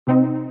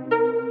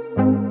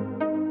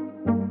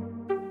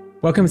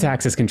Welcome to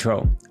Access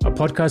Control, a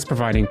podcast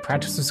providing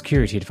practical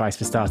security advice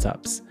for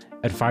startups,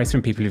 advice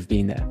from people who've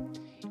been there.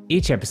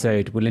 Each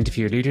episode will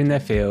interview a leader in their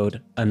field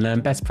and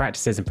learn best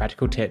practices and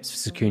practical tips for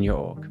securing your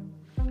org.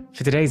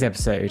 For today's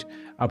episode,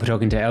 I'll be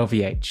talking to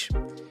LVH.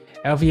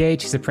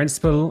 LVH is a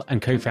principal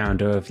and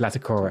co-founder of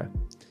Latacora.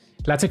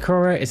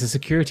 Latacora is a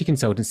security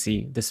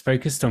consultancy that's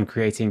focused on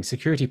creating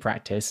security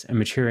practice and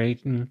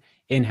maturing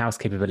in-house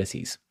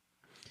capabilities.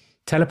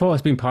 Teleport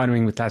has been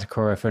partnering with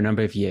Latacora for a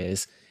number of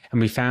years, and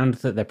we found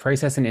that their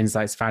process and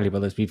insights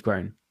valuable as we've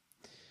grown.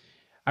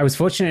 I was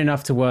fortunate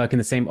enough to work in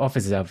the same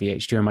office as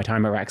LVH during my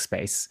time at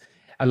Rackspace.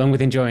 Along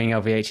with enjoying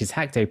LVH's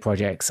Hack Day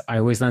projects, I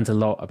always learned a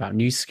lot about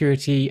new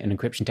security and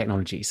encryption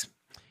technologies.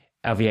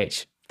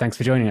 LVH, thanks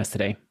for joining us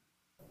today.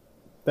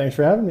 Thanks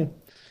for having me.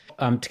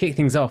 To kick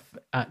things off,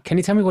 can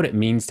you tell me what it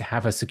means to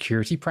have a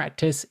security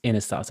practice in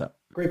a startup?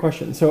 Great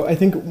question. So I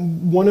think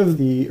one of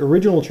the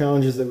original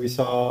challenges that we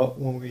saw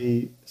when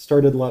we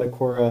started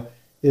Latacora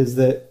is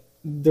that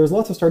there's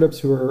lots of startups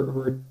who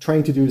are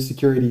trying to do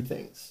security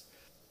things.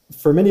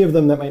 For many of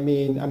them, that might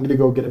mean I'm going to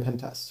go get a pen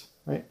test,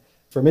 right?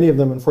 For many of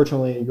them,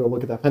 unfortunately, you go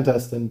look at that pen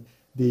test and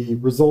the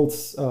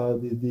results,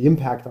 the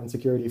impact on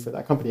security for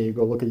that company, you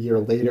go look a year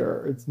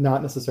later, it's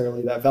not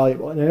necessarily that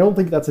valuable. And I don't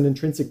think that's an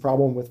intrinsic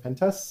problem with pen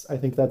tests. I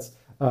think that's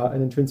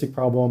an intrinsic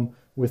problem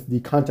with the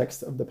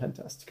context of the pen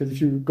test. Because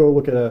if you go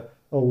look at a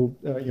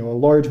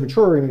large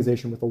mature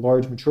organization with a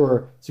large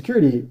mature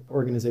security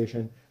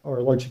organization or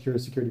a large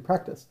security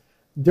practice,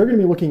 they're going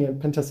to be looking at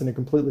pen tests in a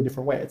completely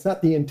different way. It's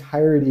not the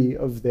entirety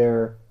of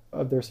their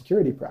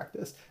security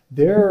practice.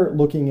 They're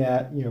looking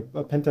at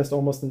a pen test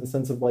almost in the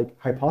sense of like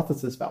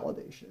hypothesis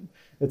validation.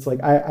 It's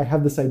like I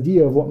have this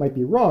idea of what might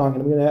be wrong,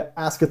 and I'm going to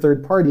ask a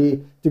third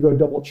party to go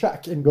double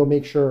check and go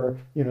make sure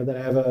that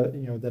I have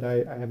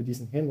I have a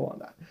decent handle on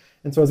that.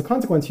 And so as a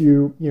consequence,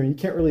 you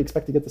can't really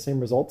expect to get the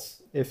same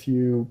results if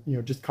you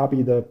just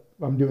copy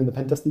I'm doing the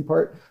pen testy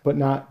part, but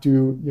not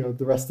do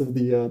the rest of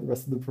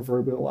the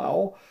proverbial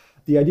owl.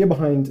 The idea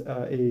behind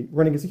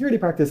running a security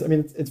practice, I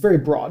mean, it's very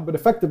broad, but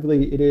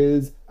effectively it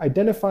is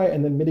identify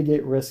and then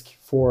mitigate risk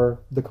for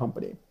the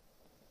company.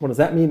 What does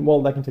that mean?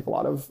 Well, that can take a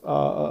lot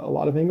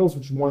of angles,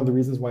 which is one of the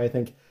reasons why I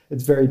think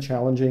it's very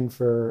challenging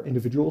for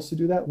individuals to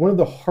do that. One of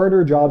the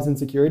harder jobs in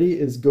security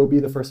is go be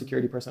the first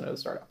security person at a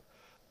startup.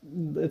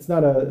 It's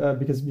not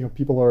because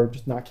people are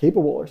just not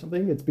capable or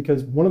something. It's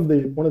because one of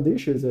the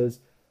issues is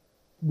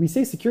we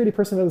say security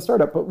person at a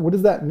startup, but what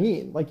does that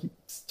mean? Like,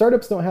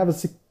 startups don't have a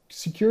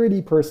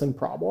security person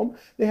problem.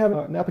 They have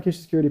an application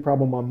security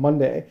problem on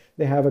Monday.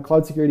 They have a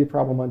cloud security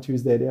problem on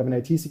Tuesday. They have an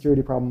IT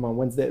security problem on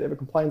Wednesday. They have a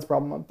compliance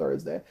problem on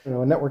Thursday.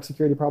 A network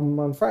security problem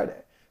on Friday,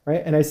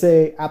 right? And I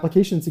say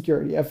application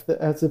security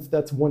as if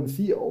that's one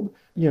field.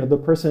 The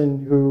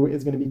person who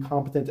is going to be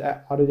competent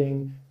at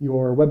auditing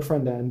your web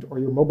front end or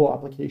your mobile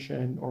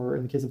application, or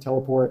in the case of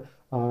Teleport,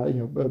 a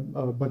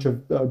bunch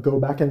of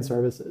Go backend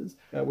services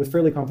with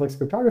fairly complex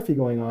cryptography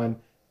going on.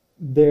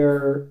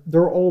 They're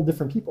all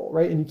different people,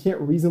 right? And you can't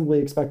reasonably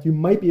expect, you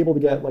might be able to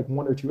get like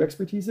one or two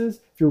expertises.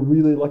 If you're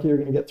really lucky, you're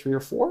going to get 3 or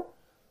 4,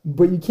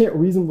 but you can't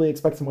reasonably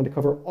expect someone to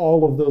cover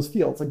all of those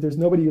fields. Like, there's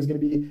nobody who's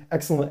going to be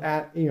excellent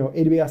at,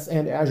 AWS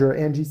and Azure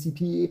and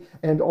GCP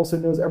and also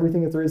knows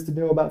everything that there is to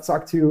know about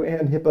SOC 2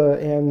 and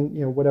HIPAA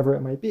and, whatever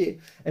it might be.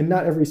 And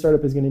not every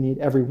startup is going to need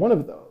every one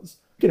of those.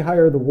 You could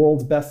hire the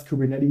world's best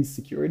Kubernetes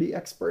security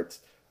expert.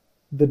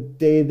 The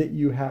day that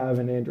you have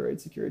an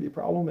Android security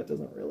problem, it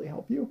doesn't really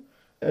help you.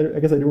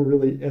 I guess I didn't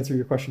really answer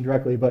your question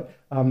directly, but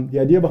the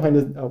idea behind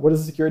it, what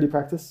is a security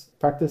practice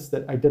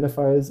that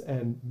identifies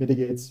and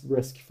mitigates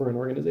risk for an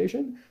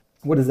organization?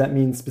 What does that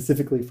mean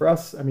specifically for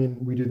us? I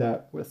mean, we do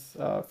that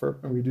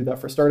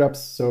for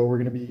startups. So we're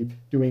going to be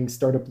doing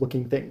startup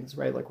looking things,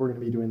 right? Like, we're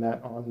going to be doing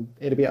that on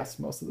AWS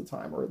most of the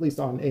time, or at least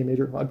on a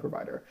major cloud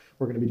provider.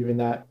 We're going to be doing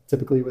that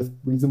typically with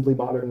reasonably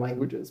modern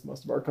languages.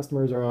 Most of our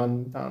customers are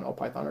on, I don't know,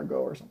 Python or Go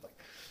or something,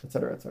 et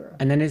cetera, et cetera.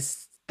 And then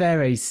is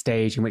there a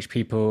stage in which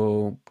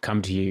people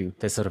come to you?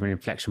 There's sort of an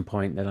inflection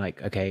point. They're like,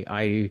 okay,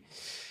 I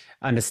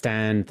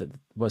understand that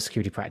what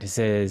security practice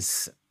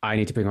is. I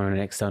need to bring on an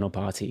external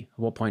party. At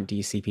what point do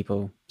you see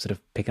people sort of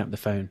picking up the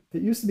phone?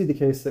 It used to be the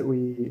case that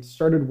we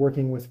started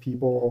working with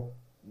people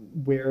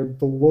where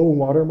the low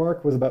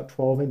watermark was about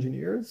 12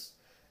 engineers.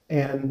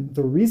 And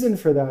the reason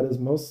for that is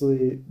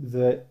mostly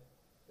that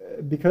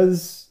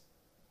because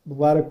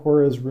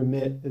Latacora's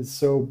remit is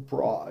so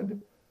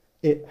broad,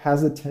 it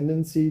has a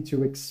tendency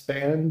to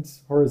expand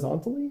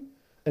horizontally.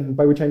 And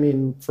by which I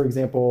mean, for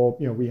example,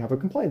 we have a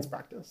compliance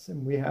practice,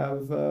 and we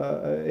have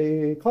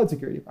a cloud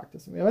security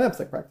practice, and we have an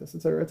AppSec practice,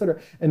 et cetera, et cetera.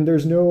 And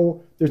there's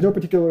no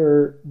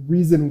particular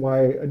reason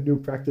why a new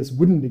practice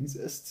wouldn't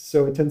exist.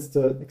 So it tends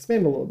to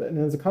expand a little bit.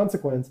 And as a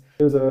consequence,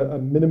 there's a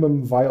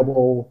minimum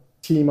viable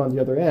team on the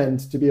other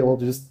end to be able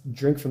to just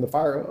drink from the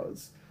fire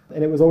hose.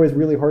 And it was always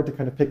really hard to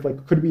kind of pick,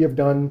 like, could we have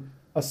done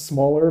a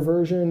smaller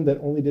version that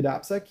only did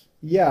AppSec?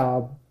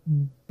 Yeah,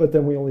 but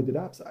then we only did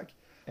AppSec.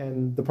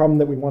 And the problem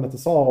that we wanted to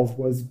solve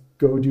was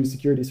go do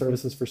security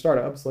services for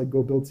startups, like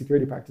go build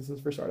security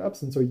practices for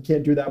startups. And so you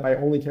can't do that by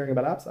only caring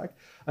about AppSec.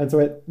 And so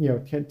it,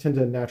 can tend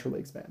to naturally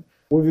expand.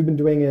 What we've been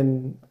doing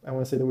I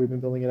want to say that we've been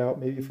building it out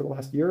maybe for the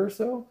last year or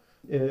so,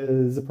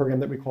 is a program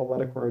that we call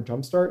Letacora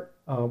Jumpstart,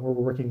 where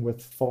we're working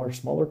with far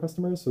smaller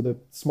customers. So the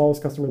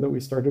smallest customer that we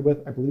started with,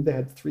 I believe they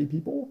had 3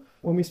 people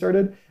when we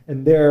started.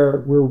 And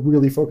there we're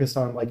really focused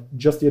on like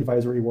just the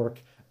advisory work,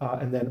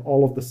 and then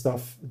all of the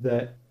stuff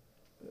that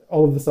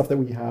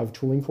we have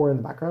tooling for in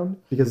the background,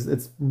 because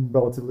it's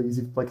relatively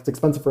easy. Like it's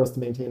expensive for us to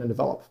maintain and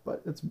develop,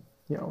 but it's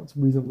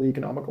reasonably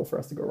economical for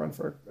us to go run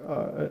for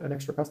an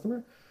extra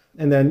customer.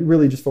 And then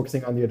really just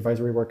focusing on the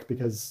advisory work,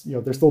 because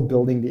they're still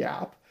building the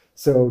app.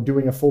 So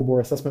doing a full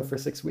bore assessment for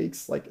 6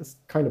 weeks, like, is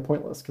kind of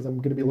pointless, because I'm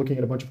going to be looking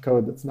at a bunch of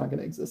code that's not going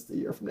to exist a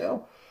year from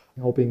now,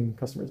 and helping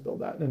customers build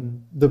that.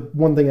 And the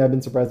one thing I've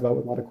been surprised about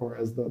with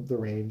Letacora is the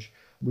range.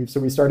 We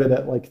started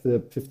at like the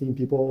 15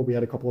 people. We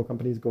had a couple of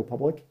companies go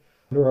public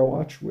under our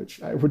watch,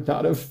 which I would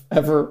not have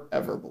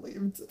ever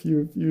believed if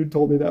you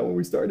told me that when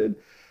we started.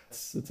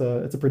 It's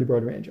a pretty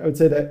broad range. I would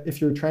say that if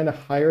you're trying to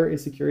hire a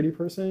security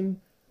person,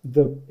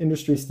 the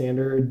industry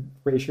standard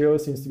ratio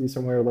seems to be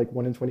somewhere like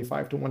 1 in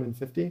 25 to 1 in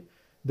 50,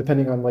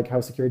 depending on like how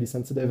security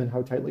sensitive and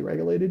how tightly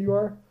regulated you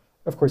are.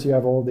 Of course, you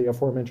have all the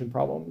aforementioned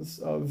problems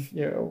of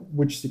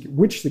which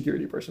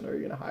security person are you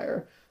going to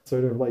hire.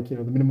 Sort of like the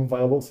minimum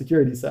viable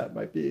security set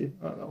might be,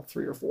 I don't know,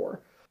 3 or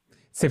 4.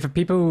 So for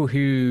people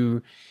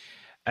who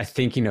are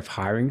thinking of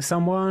hiring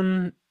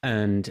someone,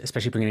 and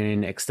especially bringing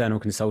in external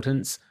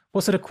consultants,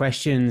 what sort of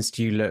questions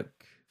do you look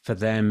for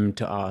them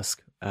to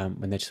ask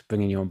when they're just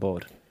bringing you on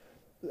board?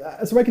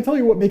 So I can tell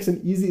you what makes an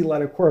easy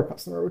Letacora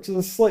customer, which is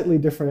a slightly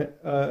different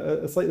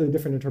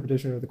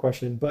interpretation of the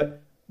question.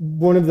 But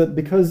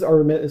because our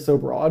remit is so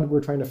broad,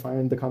 we're trying to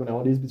find the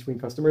commonalities between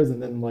customers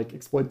and then like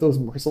exploit those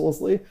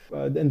mercilessly.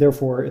 And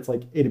therefore, it's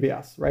like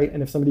AWS, right?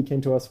 And if somebody came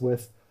to us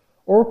with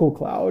Oracle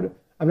Cloud,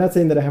 I'm not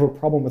saying that I have a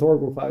problem with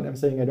Oracle Cloud. I'm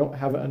saying I don't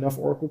have enough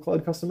Oracle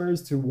Cloud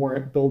customers to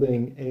warrant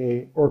building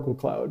a Oracle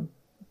Cloud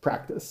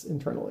practice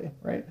internally,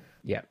 right?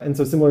 Yeah. And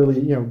so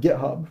similarly,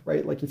 GitHub,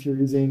 right? Like if you're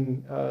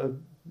using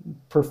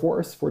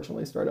Perforce,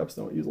 fortunately startups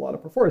don't use a lot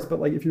of Perforce, but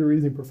like if you're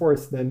using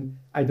Perforce, then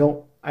I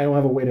don't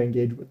have a way to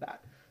engage with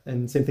that.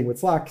 And same thing with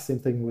Slack, same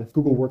thing with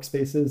Google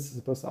Workspaces as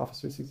opposed to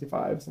Office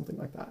 365, something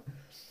like that.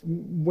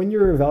 When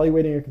you're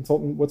evaluating a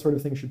consultant, what sort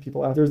of things should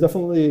people ask? There's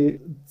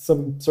definitely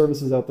some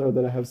services out there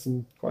that I have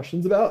some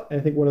questions about. And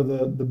I think one of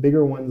the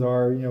bigger ones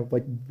are,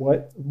 like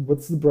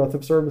what's the breadth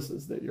of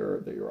services that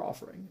you're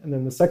offering? And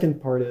then the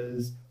second part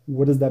is,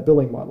 what does that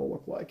billing model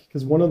look like?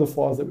 Because one of the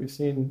flaws that we've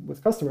seen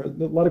with customers,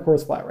 Letacora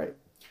is flat rate.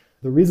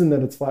 The reason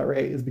that it's flat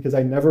rate is because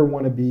I never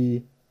want to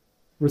be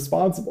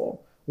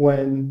responsible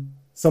when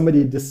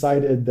somebody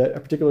decided that a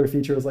particular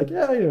feature is like,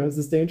 is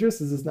this dangerous?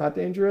 Is this not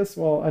dangerous?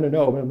 Well, I don't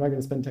know, but I'm not going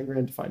to spend 10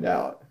 grand to find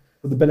out.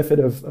 But the benefit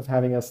of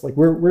having us, like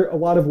we're a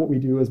lot of what we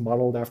do is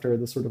modeled after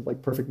the sort of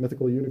like perfect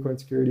mythical unicorn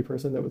security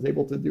person that was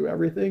able to do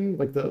everything,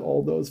 like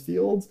all those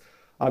fields.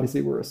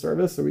 Obviously, we're a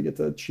service, so we get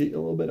to cheat a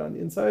little bit on the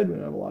inside. We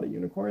don't have a lot of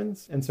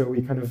unicorns. And so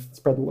we kind of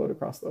spread the load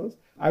across those.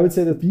 I would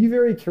say that be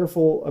very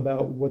careful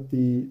about what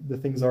the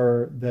things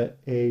are that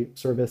a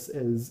service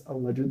is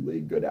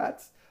allegedly good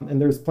at.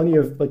 And there's plenty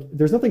of,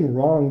 there's nothing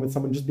wrong with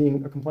someone just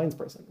being a compliance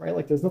person, right?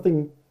 Like there's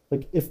nothing,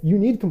 like if you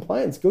need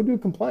compliance, go do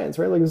compliance,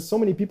 right? Like there's so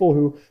many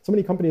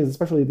companies,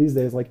 especially these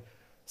days, like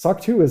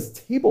SOC 2 is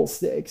table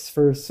stakes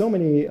for so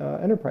many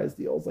enterprise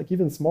deals, like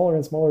even smaller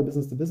and smaller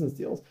business to business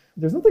deals.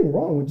 There's nothing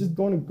wrong with just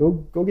going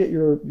to go get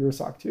your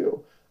SOC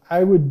 2.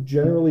 I would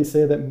generally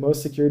say that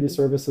most security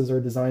services are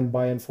designed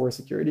by and for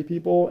security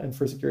people and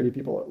for security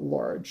people at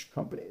large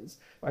companies.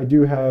 I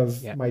do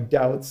have my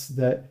doubts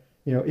that,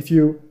 let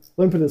me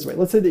put it this way.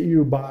 Let's say that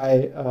you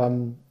buy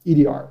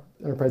EDR,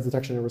 Enterprise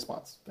Detection and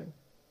Response thing.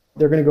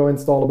 They're going to go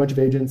install a bunch of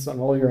agents on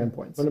all your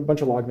endpoints and a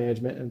bunch of log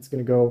management, and it's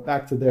going to go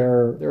back to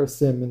their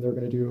SIM, and they're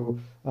going to do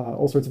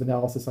all sorts of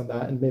analysis on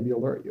that and maybe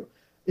alert you.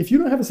 If you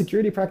don't have a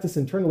security practice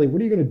internally, what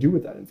are you going to do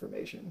with that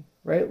information,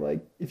 right?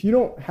 Like if you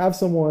don't have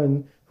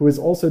someone who is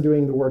also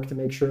doing the work to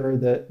make sure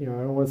that, I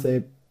don't want to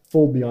say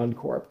full beyond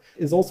corp,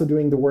 is also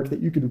doing the work that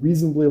you could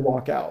reasonably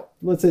lock out.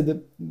 Let's say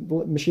the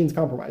machine's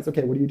compromised.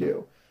 Okay, what do you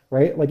do?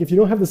 Right? Like if you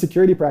don't have the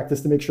security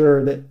practice to make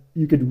sure that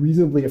you could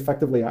reasonably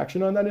effectively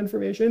action on that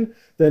information,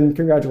 then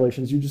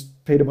congratulations, you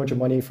just paid a bunch of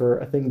money for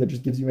a thing that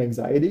just gives you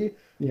anxiety.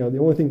 The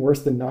only thing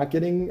worse than not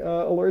getting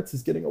alerts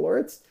is getting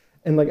alerts.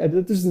 And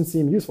that doesn't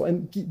seem useful.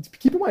 And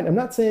keep in mind, I'm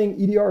not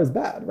saying EDR is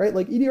bad, right?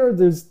 Like EDR,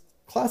 there's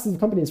classes of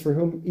companies for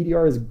whom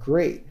EDR is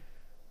great.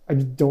 I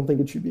just don't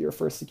think it should be your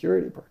first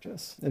security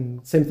purchase.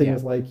 And same thing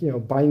as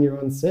buying your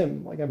own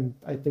SIM.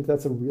 I think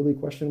that's a really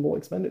questionable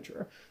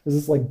expenditure.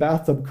 There's this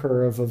bathtub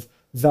curve of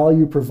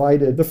value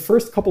provided. The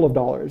first couple of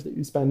dollars that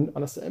you spend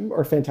on a SIM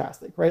are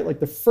fantastic, right? Like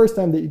the first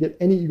time that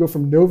you go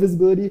from no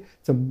visibility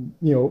to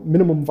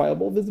minimum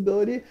viable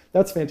visibility,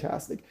 that's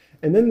fantastic.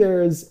 And then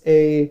there's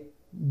a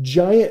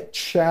giant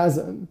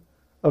chasm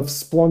of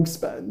Splunk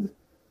spend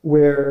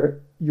where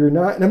you're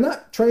not, and I'm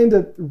not trying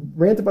to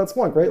rant about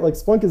Splunk, right? Like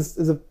Splunk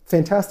is a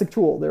fantastic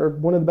tool. They're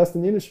one of the best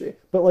in the industry.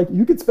 But like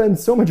you could spend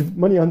so much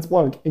money on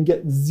Splunk and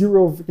get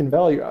zero freaking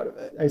value out of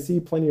it. I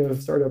see plenty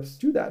of startups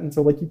do that. And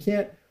so like you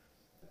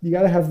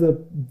got to have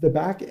the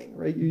backing,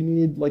 right? You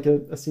need like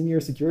a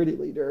senior security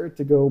leader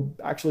to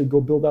actually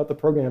go build out the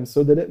program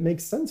so that it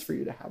makes sense for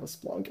you to have a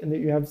Splunk and that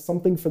you have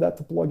something for that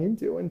to plug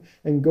into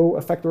and go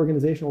affect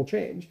organizational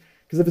change.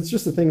 Because if it's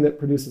just a thing that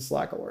produces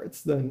Slack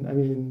alerts, then, I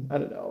mean, I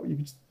don't know,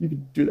 you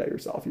could do that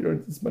yourself. You don't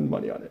have to spend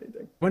money on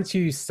anything. Once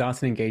you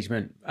start an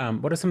engagement,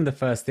 what are some of the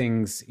first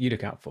things you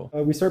look out for?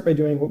 We start by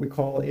doing what we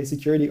call a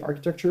security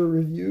architecture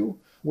review,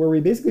 where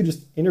we basically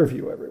just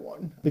interview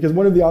everyone. Because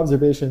one of the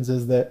observations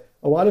is that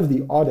a lot of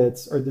the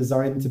audits are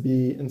designed to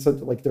be, and so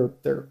like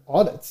they're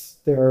audits,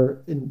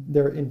 they're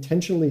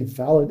intentionally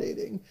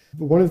validating.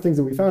 But one of the things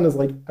that we found is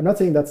like, I'm not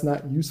saying that's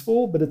not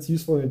useful, but it's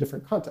useful in a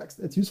different context.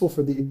 It's useful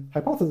for the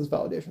hypothesis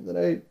validation that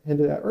I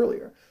hinted at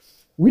earlier.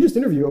 We just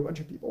interview a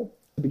bunch of people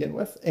to begin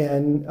with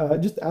and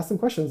just ask them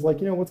questions like,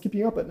 what's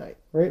keeping you up at night,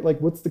 right? Like,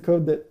 what's the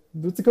code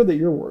that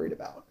you're worried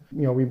about?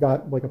 We've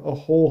got like a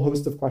whole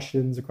host of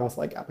questions across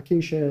like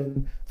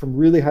application, from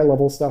really high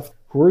level stuff.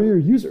 Who are your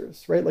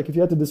users, right? Like if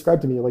you had to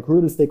describe to me, like who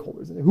are the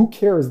stakeholders and who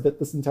cares that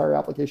this entire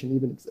application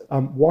even exists?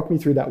 Walk me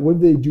through that. What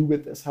do they do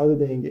with this? How do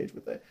they engage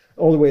with it?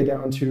 All the way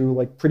down to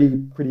like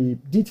pretty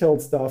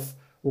detailed stuff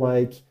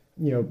like,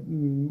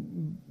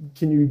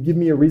 can you give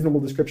me a reasonable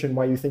description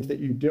why you think that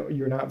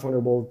you're not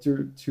vulnerable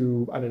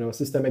to I don't know,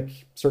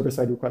 systemic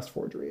server-side request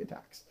forgery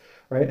attacks,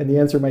 right? And the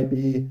answer might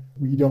be,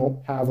 we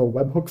don't have a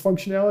webhook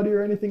functionality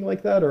or anything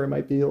like that, or it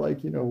might be like,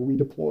 we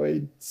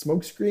deployed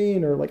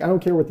Smokescreen, or like, I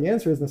don't care what the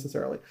answer is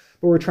necessarily,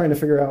 but we're trying to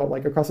figure out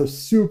like across a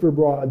super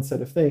broad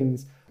set of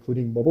things,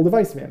 including mobile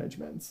device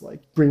managements, like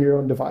bring your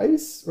own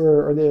device,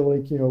 or are they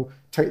like,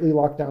 tightly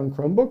locked down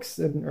Chromebooks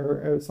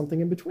or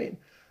something in between?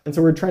 And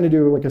so we're trying to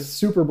do like a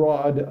super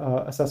broad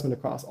assessment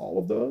across all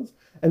of those.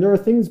 And there are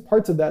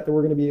parts of that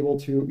we're going to be able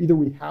to, either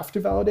we have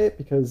to validate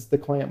because the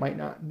client might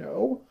not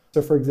know.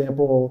 So for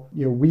example,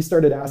 we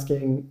started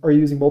asking, are you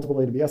using multiple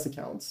AWS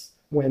accounts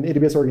when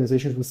AWS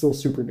organizations was still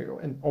super new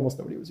and almost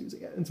nobody was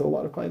using it. And so a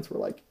lot of clients were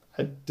like,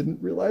 I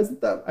didn't realize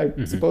that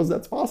I suppose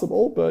that's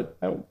possible, but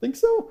I don't think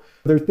so.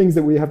 There are things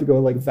that we have to go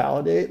like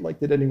validate, like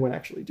did anyone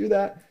actually do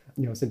that?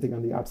 Same thing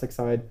on the OPSEC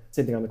side,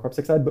 same thing on the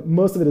CorpSec side, but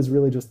most of it is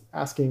really just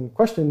asking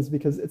questions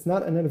because it's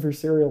not an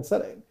adversarial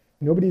setting.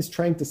 Nobody's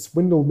trying to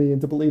swindle me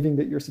into believing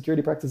that your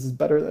security practice is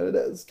better than it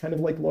is. Kind of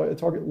like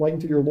lying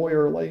to your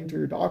lawyer or lying to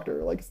your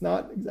doctor. Like it's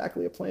not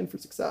exactly a plan for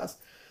success.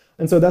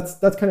 And so that's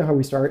kind of how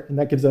we start. And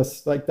that gives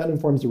us that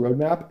informs the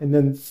roadmap. And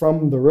then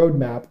from the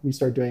roadmap, we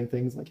start doing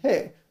things like,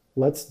 hey,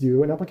 let's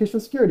do an application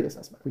security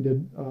assessment. We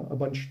did a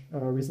bunch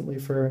recently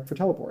for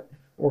Teleport.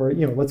 Or,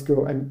 let's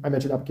go, I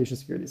mentioned application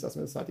security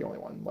assessment. It's not the only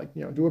one. Like,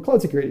 do a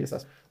cloud security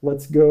assessment.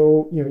 Let's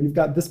go, you've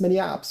got this many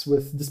apps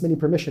with this many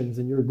permissions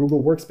in your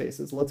Google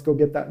workspaces. Let's go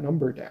get that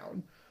number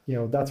down,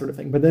 that sort of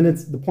thing. But then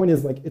the point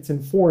is like, it's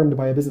informed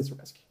by a business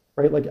risk,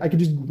 right? Like I could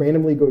just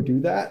randomly go do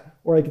that.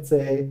 Or I could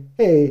say,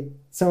 hey,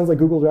 sounds like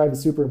Google Drive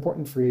is super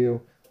important for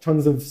you.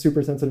 Tons of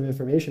super sensitive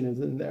information is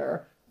in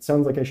there. It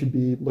sounds like I should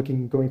be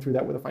going through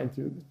that with a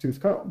fine-tooth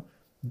comb.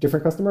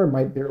 Different customer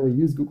might barely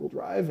use Google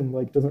Drive and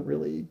like doesn't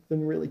really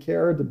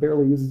care to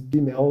barely use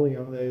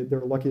Gmail.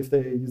 They're lucky if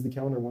they use the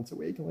calendar once a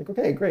week. And like,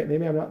 okay, great.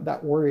 Maybe I'm not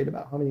that worried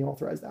about how many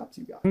authorized apps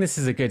you got. This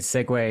is a good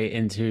segue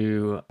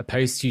into a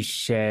post you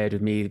shared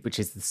with me, which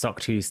is the SOC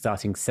 2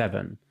 starting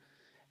 7.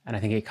 And I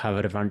think it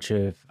covered a bunch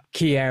of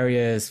key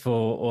areas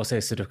for also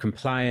sort of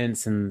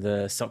compliance and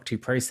the SOC 2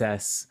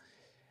 process,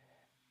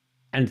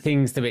 and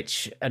things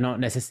which are not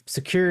necessarily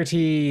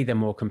security, they're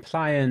more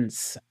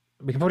compliance.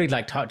 We can probably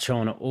touch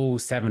on all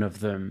 7 of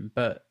them,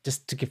 but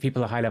just to give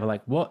people a high level,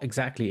 what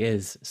exactly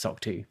is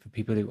SOC 2 for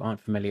people who aren't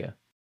familiar?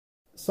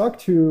 SOC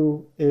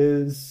 2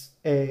 is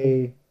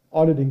a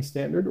auditing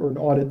standard, or an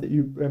audit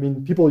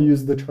that people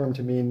use the term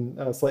to mean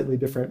slightly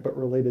different but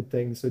related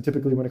things. So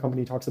typically when a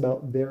company talks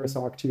about their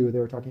SOC 2,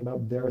 they're talking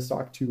about their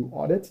SOC 2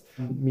 audit,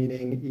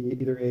 meaning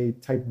either a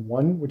type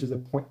 1, which is a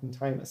point in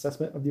time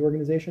assessment of the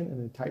organization,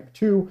 and a type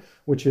 2,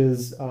 which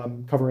is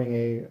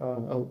covering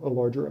a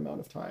larger amount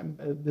of time.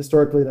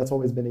 Historically, that's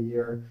always been a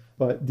year,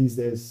 but these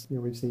days,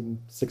 we've seen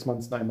 6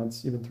 months, 9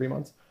 months, even 3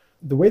 months.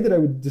 The way that I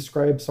would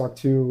describe SOC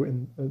 2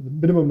 in the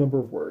minimum number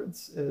of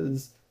words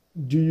is,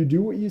 do you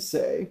do what you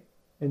say,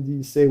 and do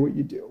you say what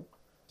you do?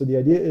 So the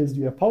idea is, do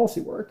you have policy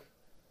work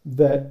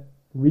that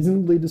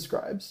reasonably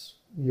describes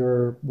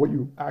what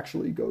you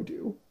actually go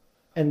do?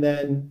 And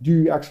then do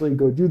you actually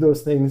go do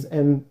those things?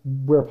 And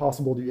where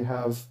possible, do you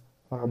have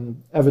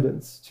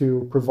evidence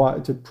to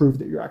prove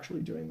that you're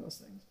actually doing those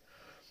things?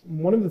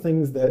 One of the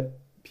things that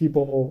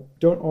people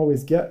don't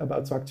always get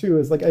about SOC 2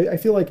 is I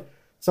feel like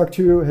SOC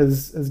 2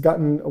 has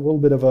gotten a little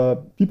bit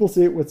of people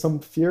say it with some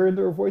fear in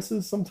their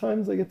voices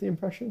sometimes, I get the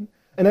impression.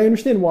 And I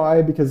understand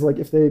why, because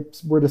if they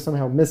were to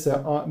somehow miss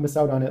out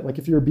on it,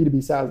 if you're a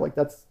B2B SaaS,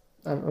 that's,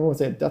 I don't want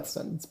to say a death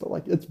sentence,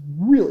 but it's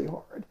really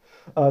hard.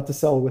 to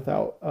sell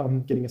without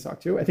getting a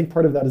SOC 2. I think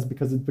part of that is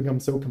because it's become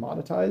so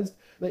commoditized.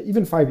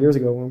 Even 5 years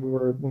ago when we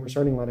were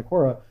starting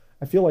Lanacora,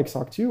 I feel like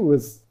SOC 2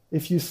 was,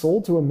 if you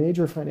sold to a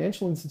major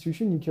financial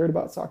institution, you cared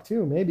about SOC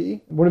 2,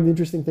 maybe. One of the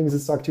interesting things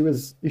is SOC 2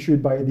 is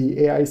issued by the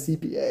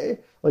AICPA,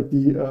 like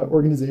the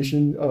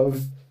organization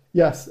of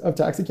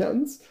tax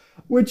accountants,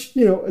 which,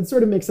 it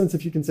sort of makes sense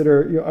if you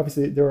consider,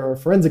 obviously there are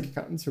forensic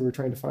accountants who are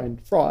trying to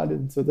find fraud.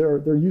 And so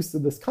they're used to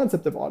this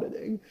concept of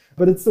auditing,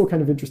 but it's still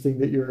kind of interesting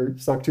that your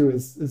SOC 2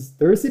 is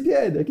they're a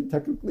CPA. They can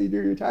technically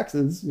do your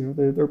taxes.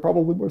 They're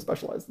probably more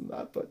specialized than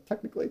that, but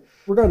technically,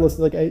 regardless,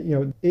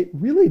 it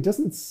really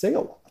doesn't say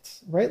a lot,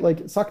 right?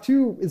 Like SOC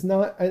 2 is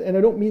not, and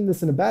I don't mean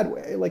this in a bad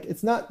way, like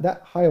it's not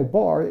that high a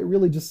bar. It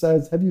really just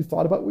says, have you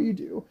thought about what you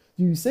do?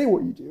 Do you say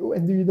what you do?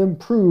 And do you then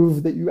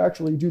prove that you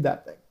actually do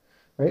that thing,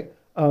 right?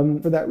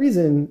 For that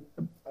reason,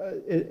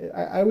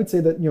 I would say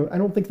that, I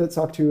don't think that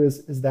SOC 2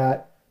 is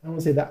that, I don't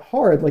want to say that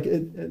hard. Like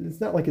it's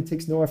not like it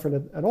takes no effort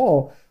at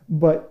all,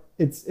 but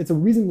it's a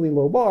reasonably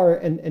low bar.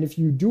 And if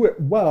you do it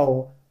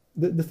well,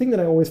 the thing that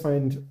I always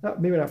find,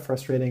 maybe not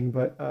frustrating,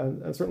 but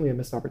certainly a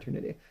missed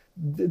opportunity.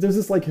 There's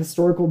this like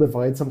historical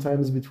divide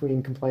sometimes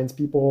between compliance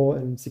people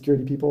and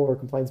security people, or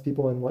compliance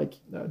people and like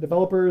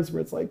developers,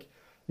 where it's like,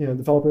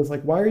 developers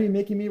like, why are you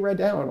making me write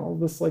down all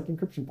this like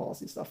encryption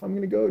policy stuff? I'm going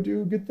to go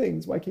do good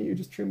things. Why can't you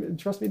just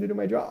trust me to do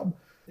my job?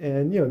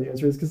 And, the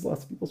answer is because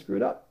lots of people screw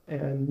it up,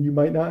 and you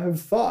might not have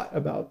thought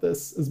about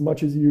this as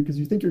much as because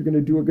you think you're going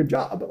to do a good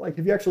job. But like,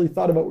 have you actually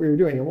thought about what you're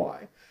doing and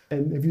why?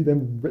 And have you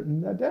then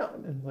written that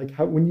down? And like,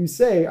 when you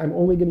say, I'm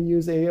only going to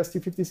use AES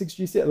 256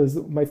 GCL, this is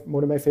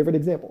one of my favorite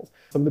examples.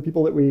 Some of the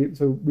people that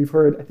we've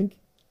heard, I think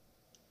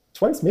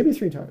twice, maybe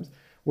 3 times,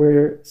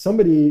 where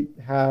somebody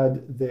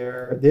had they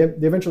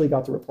eventually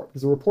got the report,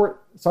 because the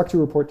SOC 2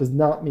 report does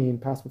not mean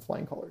pass with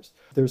flying colors.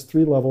 There's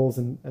 3 levels,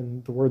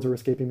 and the words are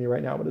escaping me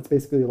right now, but it's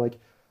basically like,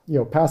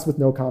 pass with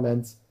no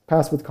comments,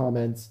 pass with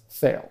comments,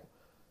 fail.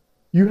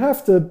 You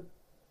have to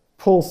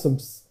pull some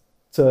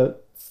to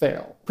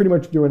fail, pretty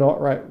much do an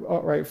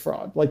outright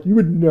fraud. Like you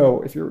would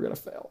know if you were going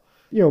to fail.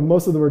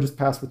 Most of them are just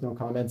pass with no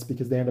comments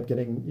because they end up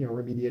getting,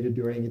 remediated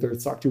during either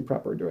SOC 2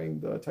 prep or during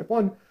the type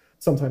 1.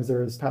 Sometimes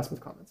there is pass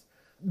with comments.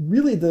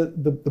 Really,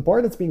 the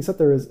bar that's being set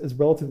there is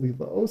relatively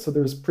low. So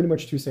there's pretty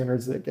much 2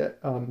 standards that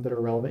get that are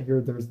relevant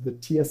here. There's the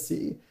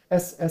TSC,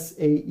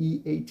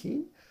 SSAE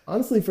 18.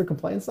 Honestly, for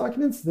compliance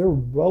documents, they're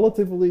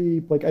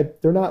relatively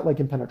they're not like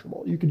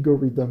impenetrable. You could go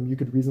read them. You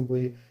could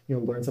reasonably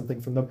learn something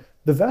from them.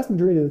 The vast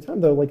majority of the time,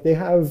 though, like they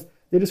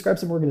describe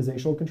some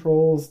organizational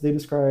controls. They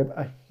describe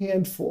a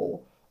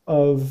handful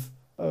of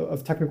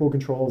technical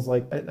controls.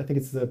 Like I think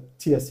it's the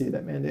TSC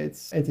that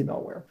mandates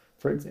anti-malware,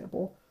 for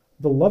example.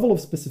 The level of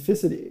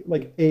specificity,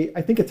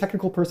 I think a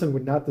technical person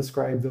would not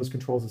describe those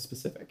controls as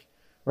specific,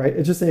 right?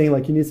 It's just saying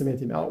like you need some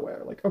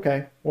anti-malware. Like,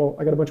 okay, well,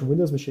 I got a bunch of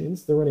Windows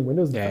machines. They're running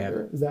Windows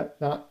Defender. Yeah. Is that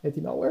not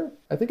anti-malware?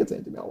 I think it's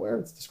anti-malware.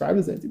 It's described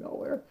as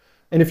anti-malware.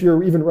 And if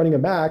you're even running a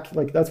Mac,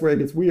 like that's where it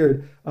gets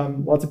weird.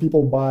 Lots of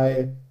people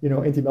buy,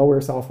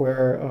 anti-malware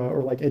software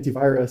or like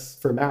antivirus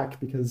for Mac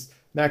because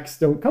Macs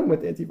don't come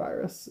with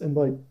antivirus. And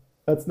like,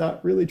 that's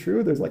not really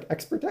true. There's like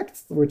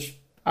Xprotect, which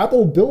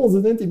Apple bills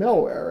as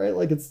anti-malware, right?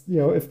 Like it's,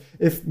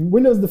 if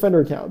Windows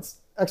Defender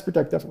counts,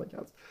 Xprotect definitely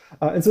counts.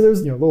 And so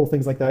there's, little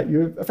things like that.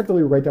 You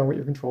effectively write down what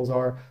your controls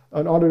are.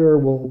 An auditor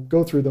will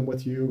go through them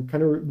with you,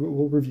 kind of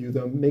will review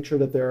them, make sure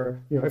that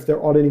they're, if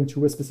they're auditing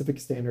to a specific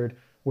standard,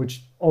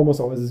 which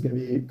almost always is going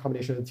to be a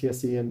combination of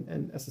TSC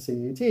and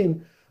SSA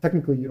 18.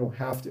 Technically, you don't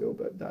have to,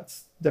 but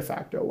that's de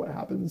facto what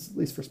happens, at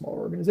least for smaller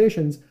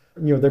organizations.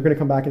 They're going to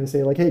come back and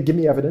say like, hey, give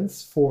me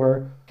evidence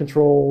for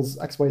controls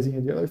X, Y, Z,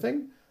 and the other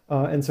thing.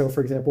 And so,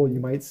 for example,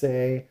 you might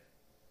say,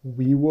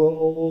 we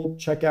will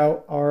check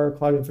out our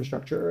cloud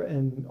infrastructure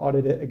and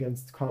audit it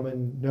against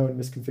common known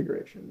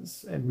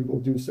misconfigurations. And we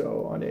will do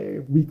so on a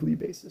weekly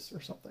basis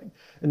or something.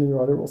 And then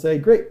your auditor will say,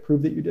 great,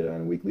 prove that you did it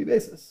on a weekly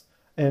basis.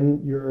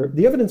 And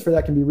the evidence for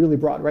that can be really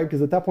broad, right?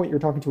 Because at that point, you're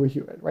talking to a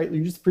human, right?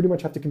 You just pretty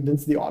much have to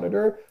convince the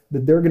auditor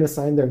that they're going to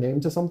sign their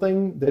name to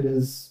something that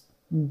is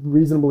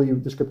reasonably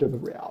descriptive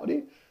of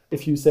reality.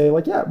 If you say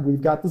like, yeah,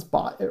 we've got this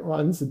bot, it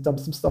runs, it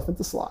dumps some stuff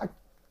into Slack.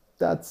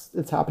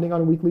 It's happening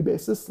on a weekly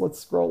basis. Let's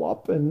scroll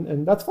up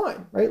and that's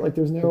fine, right? Like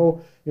there's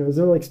no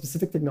like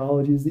specific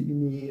technologies that you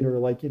need, or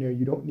like,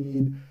 you don't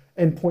need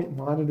endpoint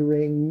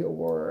monitoring,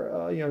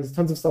 or, there's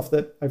tons of stuff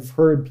that I've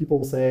heard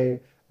people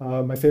say.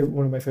 One of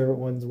my favorite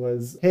ones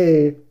was,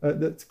 hey,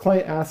 the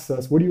client asks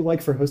us, what do you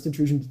like for host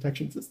intrusion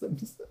detection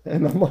systems?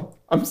 And I'm like,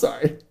 I'm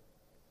sorry.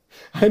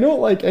 I don't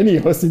like any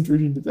host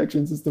intrusion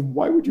detection system.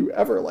 Why would you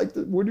ever like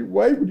that?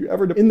 Why would you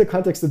ever, in the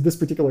context of this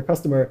particular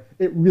customer,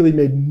 it really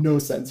made no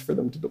sense for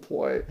them to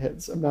deploy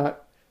HIDs. I'm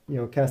not,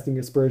 casting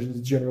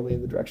aspersions generally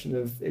in the direction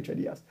of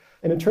HIDS.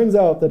 And it turns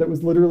out that it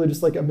was literally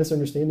just like a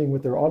misunderstanding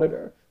with their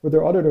auditor, where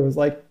their auditor was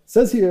like,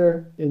 says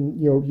here in,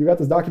 you got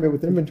this document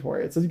with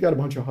inventory. It says you got a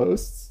bunch of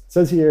hosts. It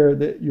says here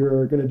that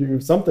you're going to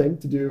do something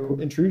to do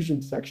intrusion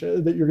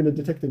detection, that you're going to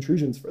detect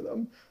intrusions for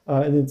them.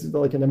 And it's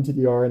like an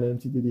MTDR and an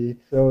MTDD.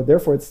 So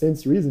therefore it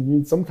stands to reason you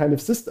need some kind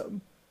of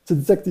system to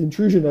detect the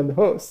intrusion on the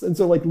host. And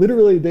so like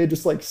literally they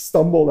just like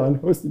stumbled on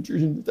host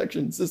intrusion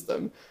detection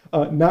system,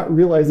 not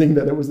realizing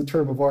that it was a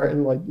term of art,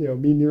 and like,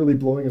 me nearly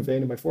blowing a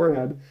vein in my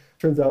forehead.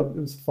 Turns out it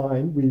was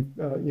fine.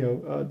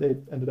 They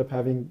ended up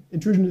having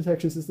intrusion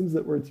detection systems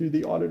that were to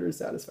the auditor's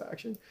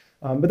satisfaction.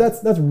 But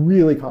that's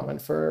really common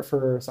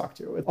for SOC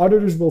 2.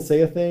 Auditors will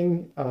say a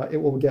thing,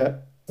 it will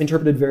get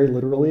interpreted very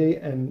literally,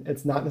 and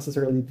it's not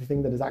necessarily the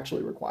thing that is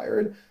actually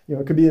required.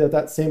 It could be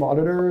that same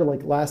auditor,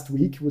 like last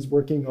week, was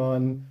working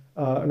on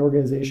an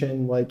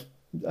organization like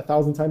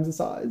 1,000 times the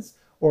size,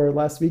 or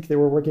last week they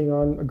were working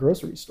on a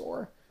grocery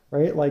store,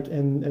 right? Like,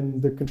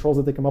 and the controls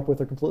that they come up with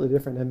are completely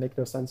different and make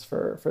no sense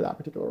for that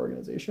particular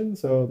organization.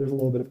 So there's a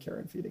little bit of care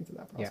and feeding to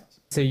that process.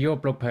 Yeah. So your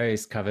blog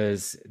post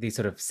covers these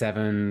sort of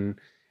 7,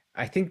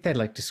 I think they're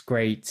like just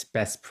great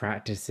best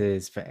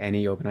practices for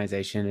any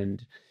organization.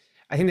 And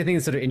I think the thing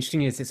that's sort of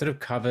interesting is it sort of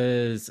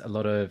covers a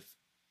lot of,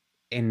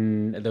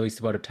 in the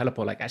least world of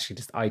Teleport, like actually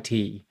just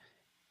IT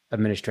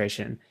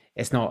administration.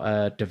 It's not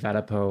a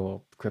developer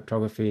or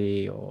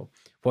cryptography or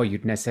what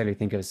you'd necessarily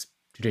think of as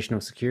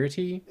traditional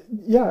security.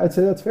 Yeah, I'd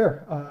say that's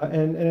fair.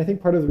 And I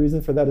think part of the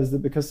reason for that is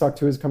that because SOC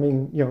 2 is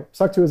coming,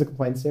 SOC 2 is a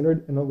compliance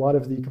standard, and a lot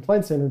of the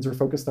compliance standards are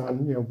focused on,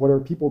 what are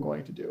people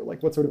going to do?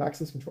 Like, what sort of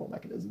access control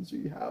mechanisms do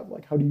you have?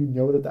 Like, how do you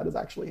know that is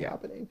actually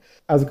happening?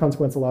 As a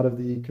consequence, a lot of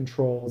the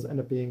controls end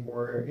up being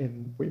more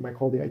in what you might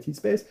call the IT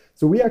space.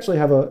 So we actually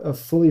have a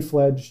fully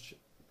fledged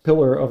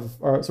pillar of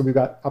so we've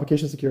got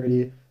application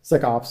security,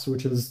 SecOps,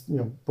 which is,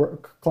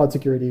 cloud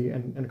security,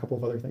 and a couple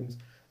of other things.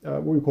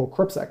 What we call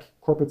CorpSec,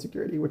 corporate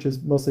security, which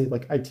is mostly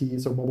like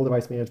IT, so mobile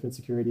device management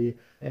security,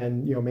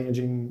 and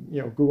managing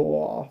Google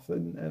Auth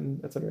and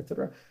et cetera, et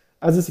cetera.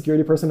 As a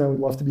security person, I would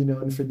love to be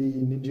known for the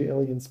ninja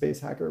alien space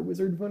hacker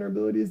wizard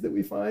vulnerabilities that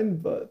we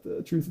find, but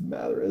the truth of the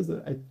matter is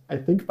that I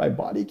think by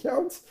body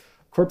count,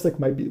 CorpSec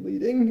might be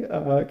leading,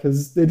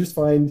 because they just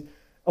find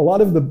a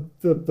lot of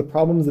the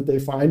problems that they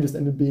find just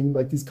end up being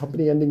like these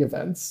company ending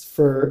events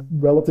for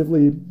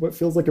what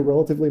feels like a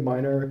relatively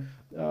minor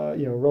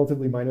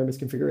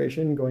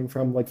misconfiguration, going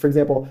from, like, for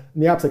example,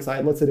 in the AppSec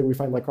side, let's say that we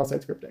find like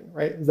cross-site scripting,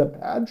 right? Is that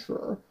bad?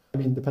 Sure. I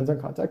mean, depends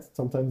on context.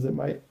 Sometimes it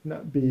might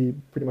not be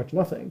pretty much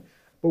nothing,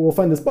 but we'll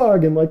find this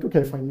bug and like,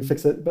 okay, fine, you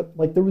fix it. But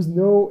like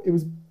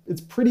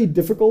it's pretty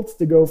difficult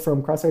to go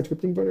from cross-site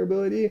scripting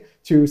vulnerability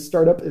to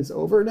startup is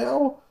over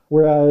now.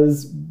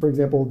 Whereas, for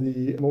example,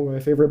 one of my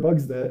favorite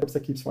bugs that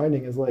CorpSec keeps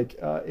finding is like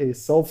a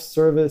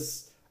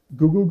self-service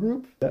Google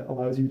group that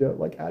allows you to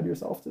like add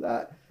yourself to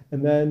that.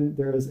 And then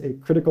there is some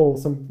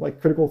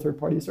critical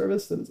third-party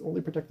service that is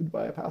only protected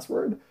by a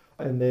password,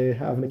 and they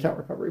have an account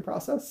recovery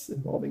process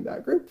involving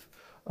that group.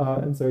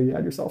 And so you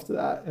add yourself to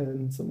that,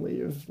 and suddenly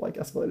you have like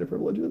escalated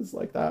privileges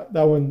like that.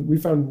 That one we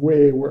found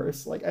way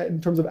worse, like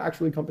in terms of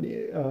actually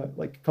company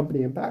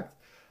impact.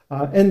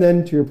 And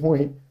then to your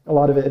point, a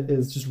lot of it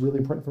is just really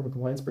important from a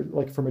compliance,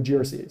 like from a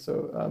GRC,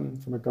 so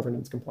from a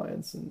governance,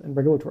 compliance, and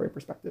regulatory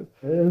perspective.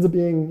 It ends up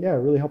being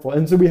really helpful.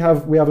 And so we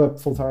have a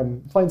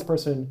full-time compliance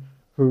person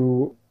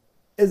who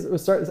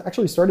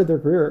actually started their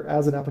career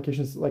as an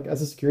applications, like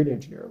as a security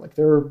engineer. Like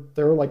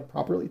they're like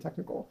properly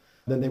technical.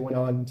 Then they went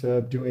on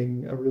to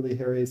solving a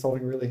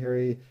really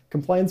hairy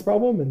compliance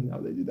problem, and now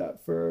they do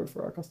that for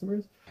our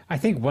customers. I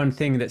think one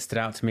thing that stood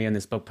out to me on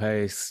this blog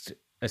post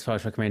as far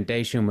as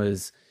recommendation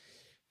was,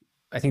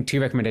 I think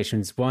 2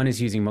 recommendations. One is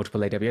using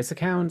multiple AWS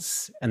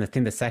accounts, and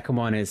the second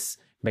one is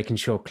making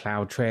sure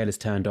CloudTrail is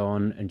turned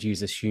on and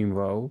use assume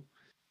role.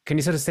 Can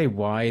you sort of say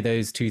why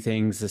those 2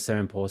 things are so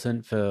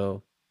important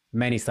for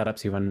many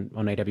startups who run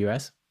on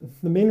AWS?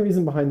 The main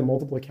reason behind the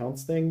multiple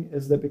accounts thing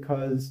is that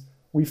because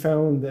we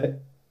found that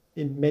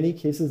in many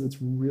cases, it's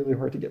really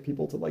hard to get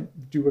people to like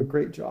do a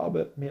great job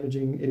at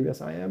managing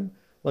AWS IAM.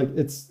 Like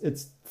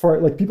it's for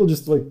like people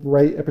just like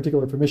write a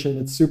particular permission.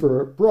 It's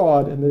super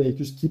broad, and then they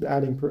just keep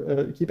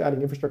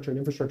adding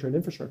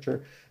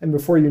infrastructure. And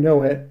before you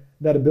know it,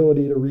 that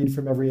ability to read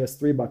from every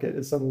S3 bucket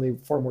is suddenly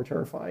far more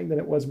terrifying than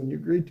it was when you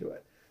agreed to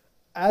it.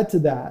 Add to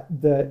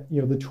that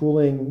the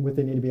tooling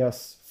within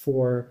AWS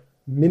for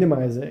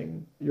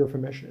minimizing your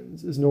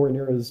permissions is nowhere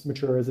near as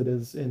mature as it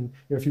is in,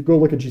 if you go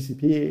look at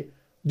GCP.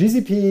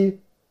 GCP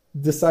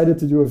decided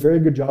to do a very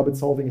good job at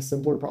solving a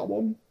simpler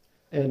problem,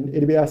 and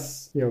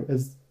AWS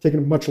has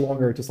taken much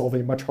longer to solve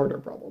a much harder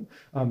problem.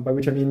 By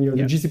which I mean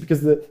the GCP,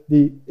 because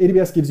the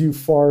AWS gives you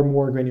far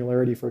more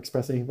granularity for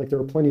expressing, like there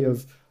are plenty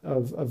of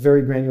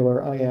very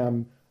granular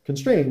IAM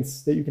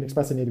constraints that you can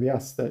express in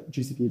AWS that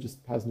GCP just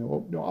has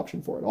no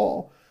option for at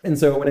all. And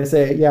so when I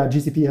say,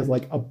 GCP has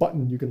like a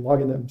button you can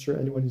log in, I'm sure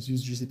anyone who's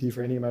used GCP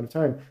for any amount of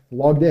time,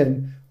 logged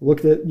in,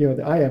 looked at, the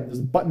IAM, there's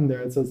a button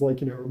there that says like,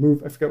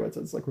 remove, I forget what it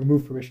says, like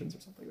remove permissions or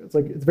something. It's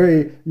like, it's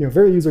very,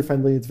 very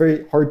user-friendly. It's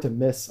very hard to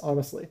miss,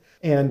 honestly.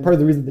 And part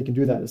of the reason they can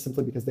do that is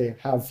simply because they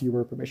have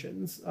fewer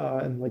permissions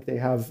and like they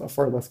have a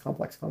far less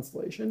complex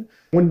constellation.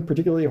 One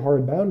particularly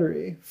hard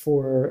boundary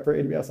for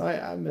AWS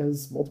IAM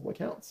is multiple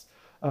accounts.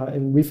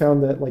 And we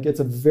found that like it's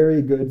a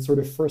very good sort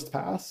of first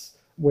pass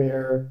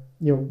where,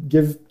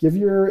 give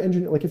your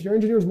engineer, like if your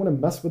engineers want to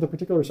mess with a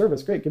particular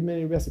service, great, give them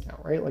an AWS account,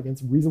 right? Like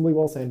it's reasonably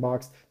well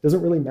sandboxed.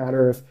 Doesn't really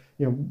matter if,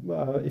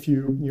 if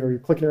you're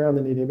clicking around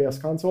in the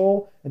AWS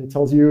console and it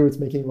tells you it's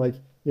making like,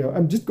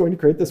 I'm just going to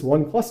create this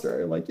one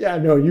cluster. Like, yeah,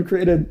 no, you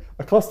created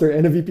a cluster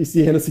and a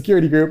VPC and a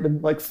security group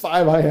and like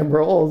 5 IAM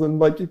roles and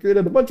like you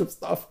created a bunch of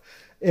stuff.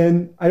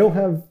 And I don't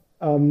have,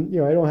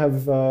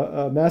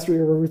 mastery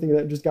over everything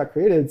that just got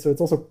created. So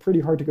it's also pretty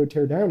hard to go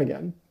tear down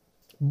again.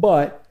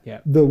 But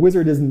the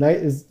wizard is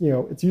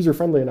it's user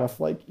friendly enough.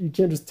 Like you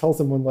can't just tell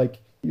someone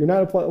like you're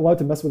not allowed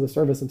to mess with a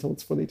service until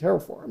it's fully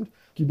terraformed.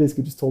 You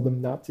basically just told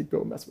them not to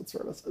go mess with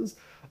services.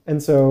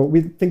 And so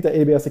we think that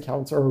AWS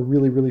accounts are a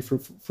really, really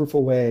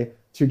fruitful way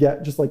to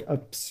get just like a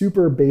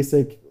super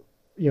basic,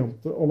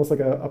 almost like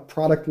a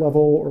product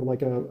level or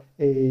like a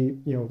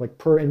like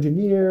per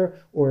engineer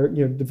or,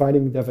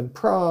 dividing dev and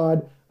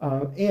prod.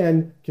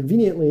 And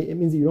conveniently, it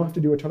means that you don't have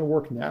to do a ton of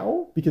work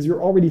now because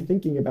you're already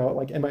thinking about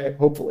like,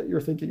 hopefully you're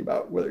thinking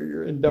about whether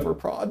you're in dev or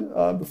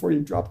prod before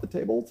you drop the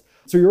tables.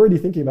 So you're already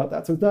thinking about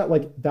that. So it's not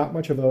like that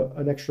much of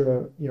an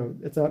extra,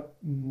 it's not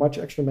much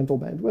extra mental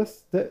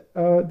bandwidth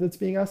that's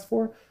being asked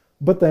for.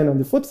 But then on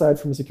the flip side,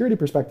 from a security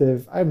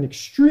perspective, I have an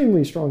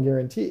extremely strong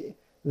guarantee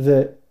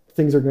that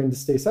things are going to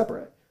stay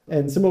separate.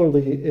 And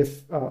similarly,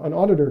 if an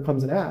auditor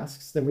comes and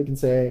asks, then we can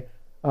say,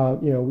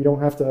 we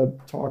don't have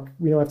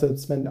to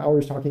spend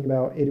hours talking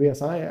about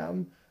AWS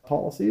IAM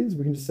policies.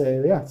 We can just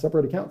say,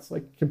 separate accounts,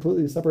 like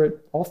completely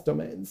separate auth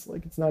domains.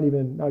 Like it's not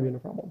even a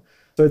problem.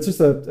 So it's just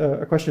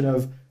a question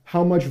of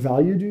how much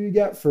value do you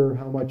get for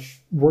how much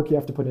work you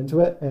have to put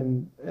into it.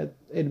 And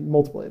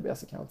multiple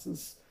AWS accounts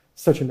is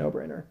such a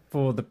no-brainer.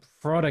 For the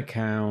prod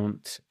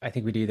account, I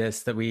think we do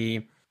this, that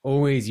we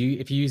always,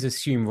 if you use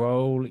assume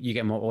role, you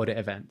get more audit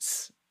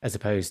events as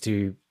opposed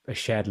to a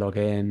shared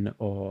login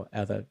or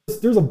other.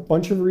 There's a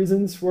bunch of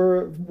reasons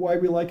for why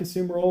we like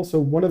assume role. So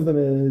one of them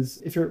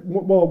is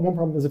one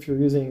problem is if you're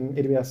using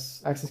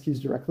AWS access keys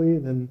directly,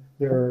 then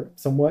they're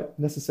somewhat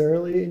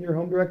necessarily in your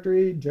home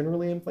directory,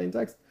 generally in plain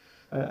text.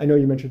 I know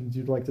you mentioned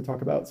you'd like to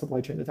talk about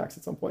supply chain attacks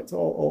at some point, so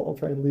I'll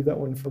try and leave that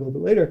one for a little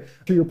bit later.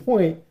 To your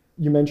point,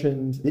 you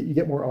mentioned that you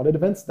get more audit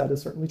events. That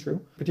is certainly true.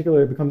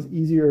 Particularly, it becomes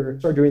easier to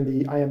start doing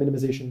the IAM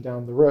minimization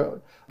down the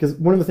road. Because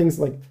one of the things,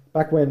 like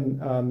back when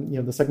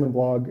the Segment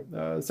blog,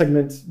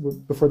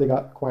 before they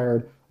got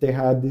acquired, they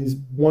had these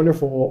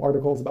wonderful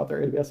articles about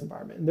their AWS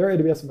environment. And their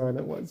AWS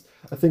environment was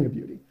a thing of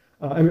beauty.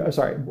 I'm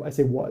sorry, I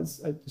say was.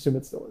 I assume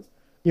it still is.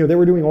 They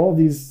were doing all of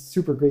these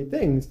super great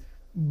things.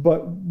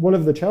 But one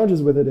of the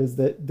challenges with it is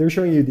that they're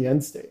showing you the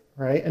end state,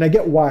 right? And I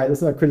get why.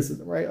 That's not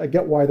criticism, right? I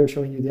get why they're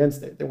showing you the end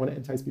state. They want to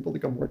entice people to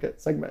come work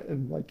at Segment,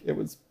 and like it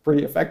was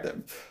pretty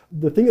effective.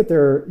 The thing that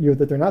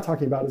they're not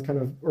talking about is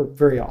or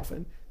very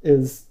often,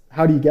 is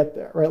how do you get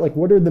there, right? Like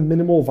what are the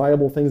minimal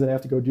viable things that I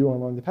have to go do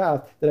along the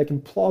path that I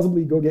can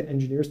plausibly go get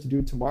engineers to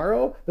do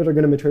tomorrow that are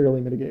going to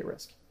materially mitigate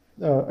risk?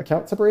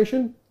 Account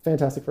separation,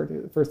 fantastic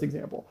first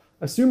example.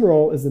 Assume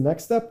role is the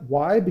next step.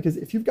 Why? Because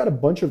if you've got a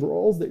bunch of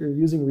roles that you're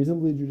using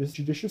reasonably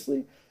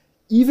judiciously,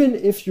 even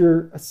if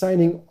you're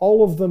assigning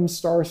all of them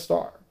star,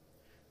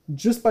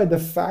 just by the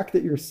fact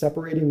that you're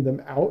separating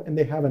them out and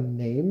they have a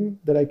name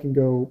that I can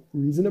go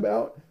reason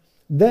about,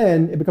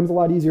 then it becomes a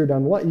lot easier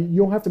down the line.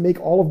 You don't have to make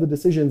all of the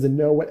decisions and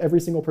know what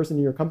every single person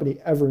in your company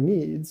ever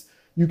needs.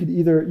 You could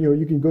either,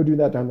 you can go do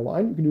that down the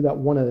line. You can do that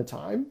one at a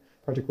time.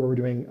 Project where we're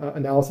doing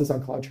analysis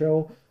on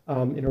CloudTrail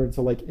in order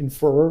to like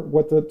infer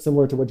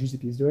similar to what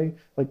GCP is doing,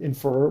 like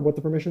infer what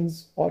the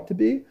permissions ought to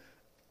be.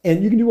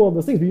 And you can do all of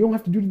those things, but you don't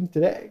have to do them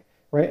today,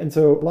 right? And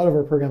so a lot of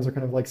our programs are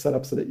kind of like set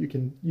up so that you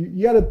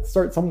got to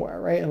start somewhere,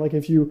 right? And like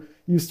if you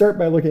start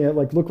by looking at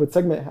like, look what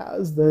Segment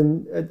has,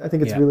 then I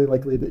think it's really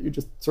likely that you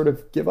just sort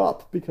of give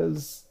up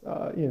because,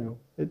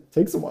 it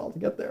takes a while to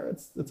get there.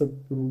 It's a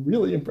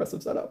really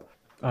impressive setup.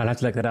 I'll have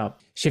to look that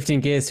up. Shifting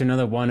gears to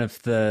another one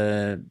of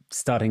the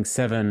starting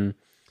 7,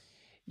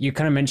 you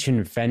kind of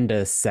mentioned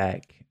vendor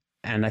sec.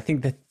 And I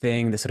think the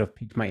thing that sort of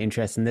piqued my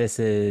interest in this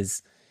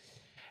is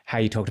how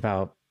you talked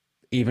about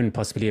even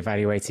possibly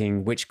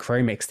evaluating which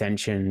Chrome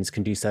extensions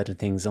can do certain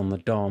things on the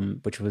DOM,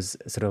 which was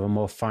sort of a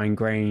more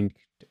fine-grained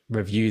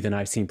review than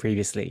I've seen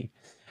previously.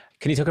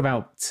 Can you talk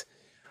about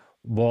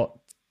what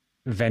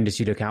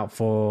vendors you look out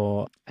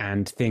for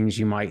and things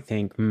you might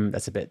think,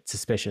 that's a bit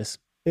suspicious?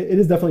 It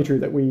is definitely true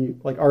that we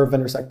like our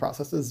vendor sec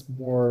process is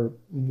more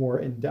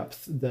in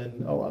depth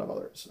than a lot of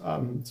others.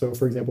 So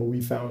for example,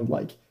 we found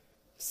like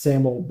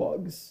SAML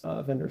bugs,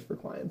 vendors for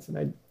clients,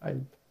 and I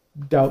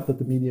doubt that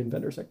the median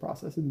vendor sec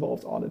process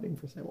involved auditing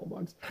for SAML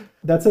bugs.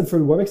 That said, for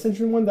the web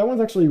extension one, that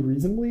one's actually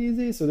reasonably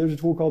easy. So there's a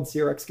tool called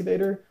CR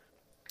Excavator,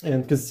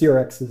 and because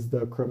CRX is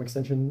the Chrome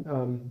extension,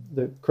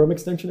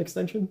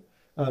 extension.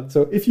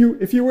 So if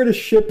you were to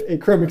ship a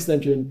Chrome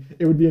extension,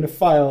 it would be in a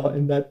file,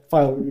 and that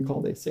file would be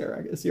called a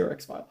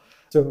CRX file.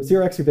 So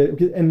CR Excavator,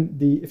 and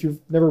if you've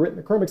never written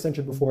a Chrome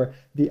extension before,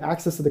 the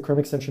access that the Chrome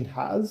extension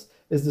has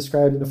is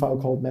described in a file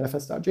called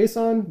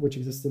manifest.json, which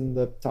exists in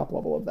the top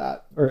level of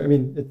that,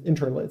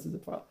 internally it's a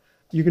zip file.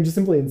 You can just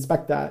simply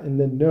inspect that and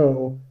then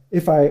know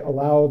if I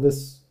allow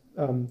this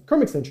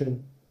Chrome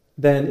extension,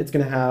 then it's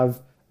going to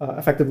have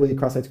effectively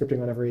cross-site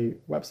scripting on every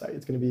website.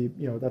 It's going to be,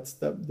 that's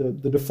the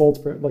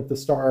default, like the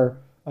star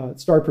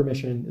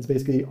permission is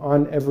basically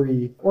on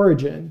every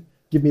origin,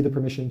 give me the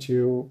permission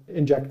to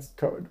inject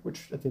code,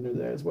 which at the end of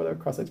the day is what a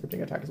cross-site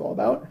scripting attack is all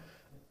about.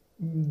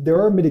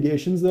 There are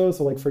mitigations though.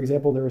 So like, for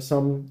example, there are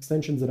some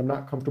extensions that I'm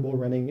not comfortable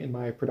running in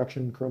my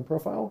production Chrome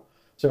profile.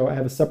 So I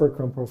have a separate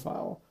Chrome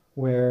profile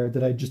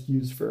that I just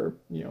use for,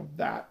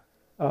 that.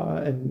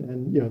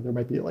 And there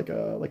might be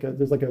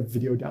there's like a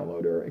video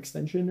downloader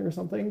extension or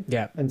something.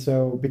 Yeah. And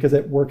so because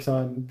it works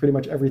on pretty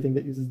much everything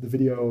that uses the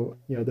video,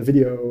 the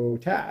video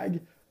tag,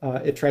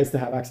 it tries to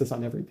have access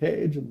on every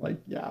page. And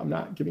I'm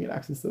not giving it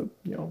access to,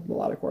 a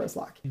lot of Quora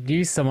Slack.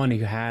 Knew someone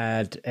who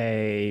had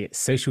a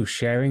social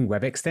sharing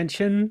web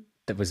extension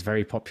that was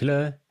very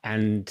popular,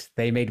 and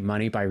they made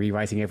money by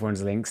rewriting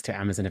everyone's links to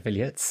Amazon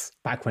affiliates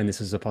back when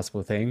this was a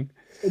possible thing.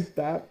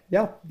 That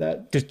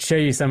just show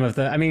you some of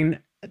the,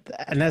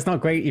 and that's not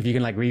great if you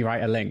can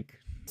rewrite a link.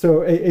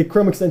 So a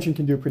Chrome extension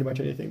can do pretty much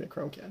anything that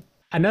Chrome can.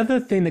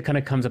 Another thing that kind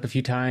of comes up a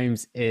few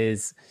times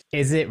is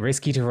it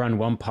risky to run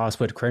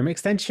 1Password Chrome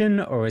extension,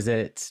 or is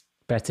it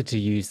better to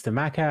use the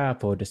Mac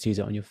app or just use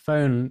it on your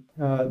phone?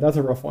 That's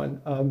a rough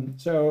one.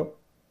 So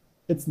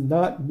it's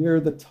not near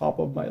the top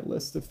of my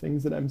list of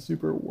things that I'm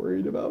super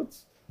worried about.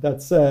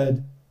 That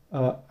said,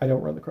 I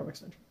don't run the Chrome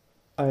extension.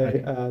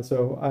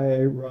 So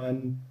I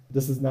run,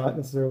 this is not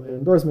necessarily an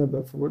endorsement,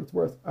 but for what it's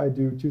worth, I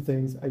do two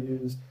things. I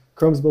use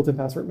Chrome's built-in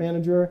password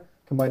manager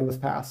combined with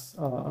Pass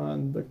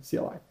on the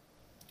CLI,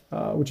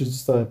 which is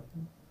just a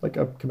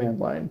command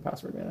line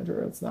password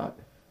manager. It's not,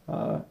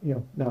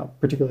 not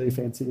particularly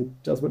fancy.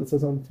 It does what it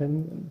says on the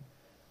tin, and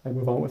I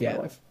move on with my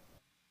life.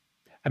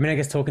 I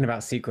guess talking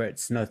about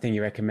secrets, another thing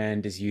you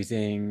recommend is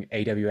using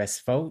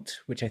AWS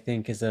Vault, which I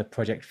think is a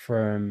project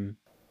from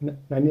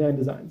 99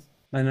 Designs.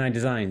 99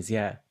 Designs,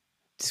 yeah.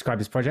 Describe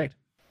this project.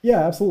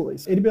 Yeah, absolutely.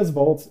 So AWS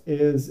Vault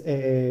is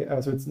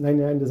so it's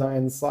 99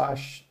 Designs /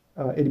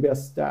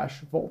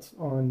 AWS-Vault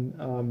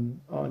on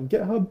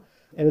GitHub,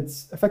 and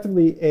it's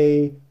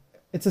effectively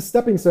it's a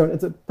stepping stone.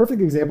 It's a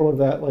perfect example of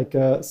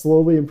that,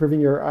 slowly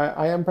improving your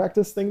IAM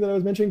practice thing that I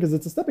was mentioning, because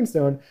it's a stepping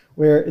stone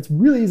where it's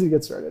really easy to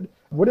get started.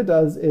 What it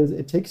does is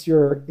it takes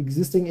your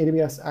existing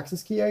AWS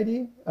access key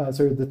ID,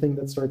 so the thing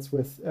that starts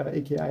with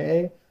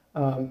AKIA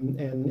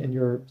and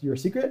your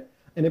secret,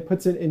 and it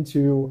puts it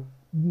into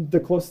the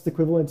closest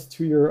equivalent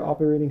to your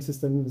operating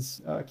system's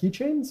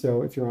keychain.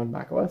 So if you're on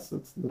macOS,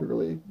 it's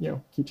literally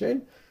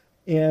keychain.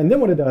 And then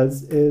what it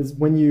does is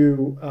when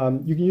you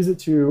can use it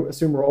to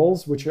assume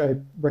roles, which I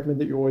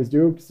recommend that you always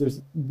do, because there's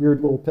a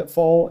weird little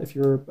pitfall if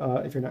you're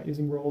not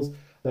using roles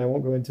that I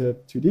won't go into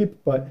too deep.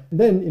 But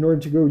then in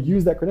order to go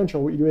use that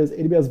credential, what you do is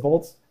AWS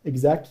Vault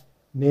exec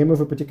name of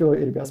a particular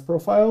AWS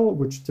profile,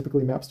 which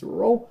typically maps to a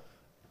role.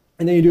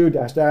 And then you do --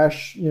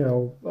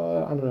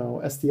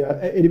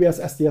 AWS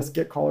STS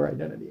get caller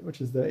identity,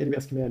 which is the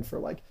AWS command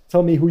for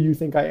tell me who you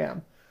think I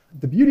am.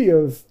 The beauty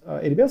of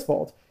AWS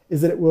Vault is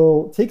that it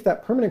will take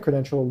that permanent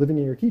credential living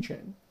in your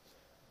keychain,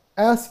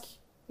 ask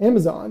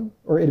Amazon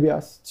or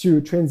AWS to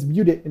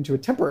transmute it into a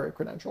temporary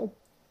credential,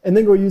 and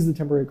then go use the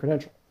temporary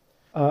credential.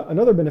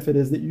 Another benefit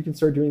is that you can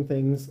start doing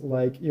things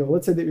like,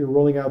 let's say that you're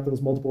rolling out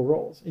those multiple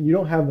roles and you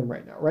don't have them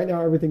right now. Right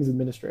now, everything's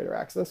administrator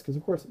access, because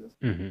of course it is.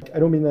 Mm-hmm. I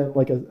don't mean that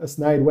a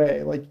snide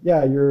way.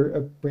 You're a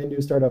brand new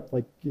startup.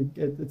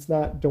 It's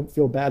not, don't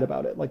feel bad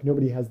about it.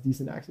 Nobody has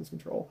decent access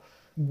control.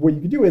 What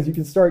you can do is you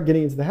can start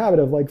getting into the habit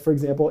of, for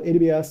example,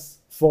 AWS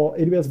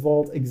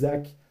Vault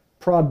exec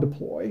prod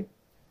deploy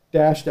 --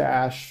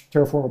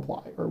 Terraform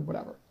apply or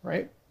whatever,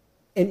 right?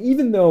 And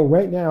even though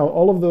right now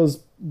all of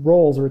those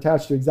roles are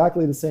attached to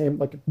exactly the same,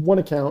 one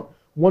account,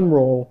 one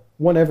role,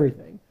 one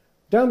everything,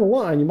 down the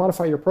line you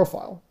modify your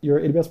profile, your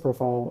AWS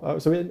profile.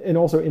 So it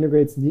also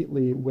integrates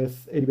neatly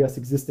with AWS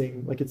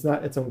existing, it's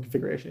not its own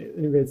configuration. It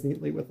integrates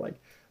neatly with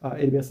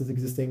AWS's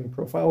existing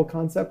profile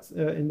concepts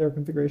in their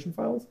configuration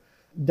files.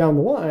 Down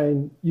the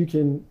line, you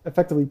can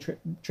effectively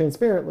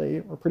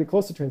transparently, or pretty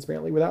close to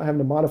transparently, without having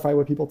to modify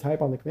what people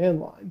type on the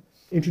command line,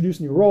 introduce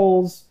new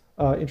roles,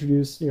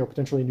 introduce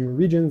potentially new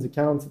regions,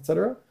 accounts,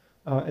 etc.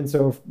 And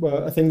so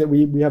a thing that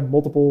we have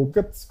multiple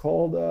scripts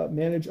called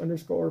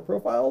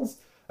manage_profiles.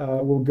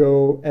 We'll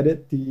go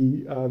edit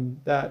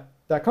that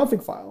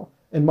config file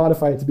and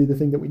modify it to be the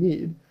thing that we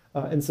need.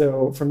 And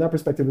so from that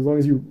perspective, as long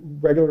as you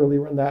regularly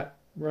run that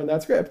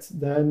script,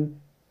 then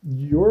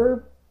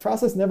your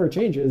process never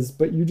changes,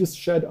 but you just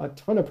shed a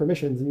ton of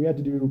permissions and you had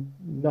to do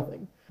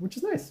nothing, which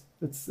is nice.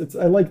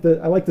 I like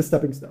the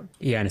stepping stone.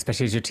 Yeah, and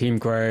especially as your team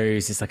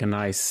grows, it's a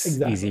nice,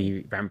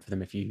 easy ramp for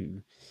them. If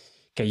you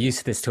get used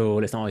to this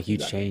tool, it's not a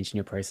huge change in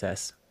your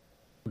process.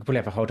 We could probably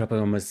have a whole topic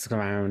almost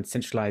around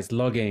centralized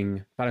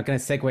logging, but I'm going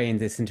to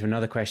segue into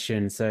another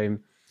question. So,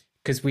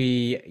 because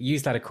we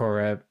use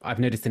Latticora, I've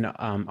noticed in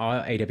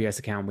our AWS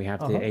account, we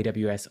have the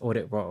AWS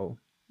audit role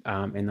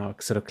in our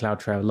sort of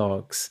CloudTrail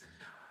logs.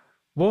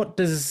 What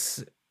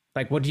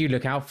do you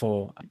look out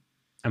for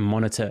and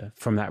monitor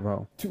from that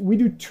role? We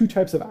do two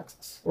types of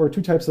access, or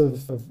two types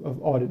of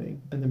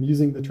auditing. And I'm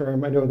using the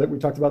term, I know that we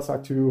talked about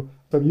SOC 2,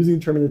 so I'm using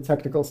the term in the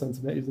technical sense,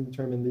 I'm not using the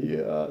term in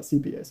the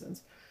CPA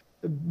sense.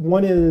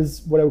 One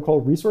is what I would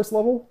call resource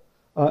level,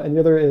 and the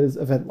other is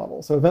event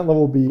level. So event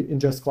level would be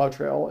ingest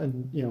CloudTrail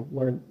and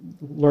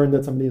learn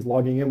that somebody is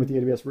logging in with the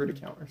AWS root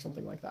account or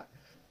something like that.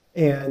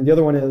 And the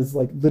other one is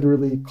like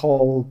literally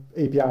call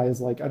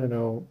APIs like, I don't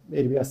know,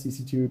 AWS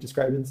EC2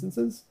 described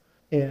instances.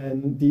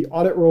 And the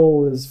audit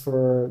role is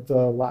for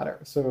the latter.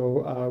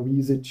 So we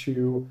use it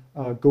to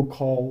go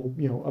call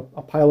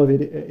a pile of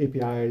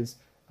APIs,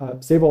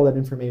 save all that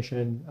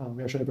information.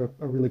 We actually have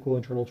a really cool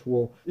internal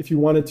tool. If you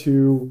wanted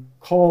to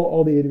call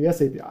all the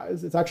AWS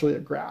APIs, it's actually a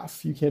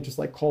graph. You can't just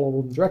like call all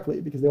of them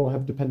directly because they all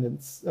have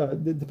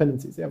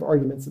dependencies. They have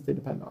arguments that they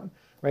depend on,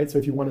 right? So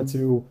if you wanted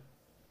to,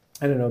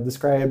 I don't know,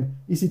 describe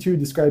EC2,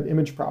 describe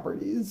image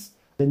properties,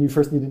 then you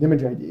first need an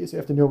image ID. So you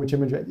have to know which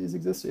image IDs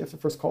exist. So you have to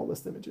first call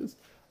list images,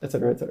 et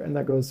cetera, et cetera. And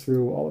that goes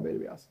through all of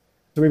AWS.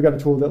 So we've got a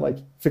tool that like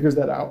figures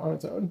that out on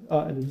its own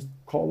and it just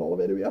calls all of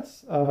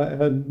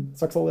AWS and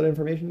sucks all that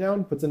information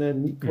down, puts it in a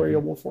neat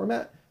queryable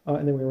format,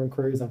 and then we run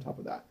queries on top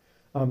of that.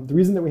 The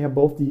reason that we have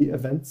both the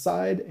event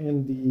side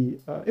and the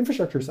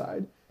infrastructure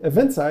side,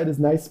 event side is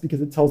nice because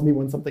it tells me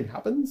when something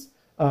happens,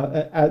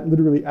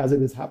 literally as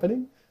it is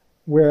happening.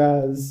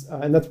 Whereas,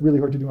 and that's really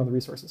hard to do on the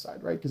resources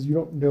side, right? Because you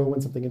don't know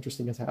when something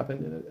interesting has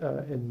happened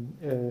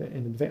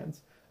in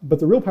advance. But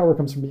the real power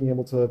comes from being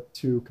able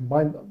to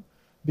combine them,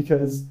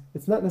 because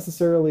it's not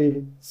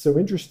necessarily so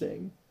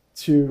interesting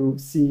to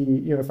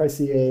see, if I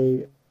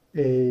see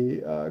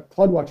a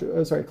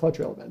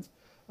CloudTrail event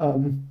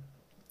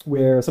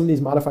where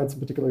somebody's modified some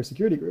particular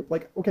security group,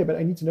 like, okay, but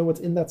I need to know what's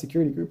in that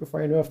security group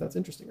before I know if that's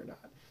interesting or not.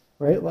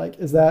 Right? Like,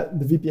 is that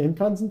the VPN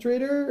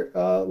concentrator?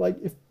 Like,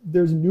 if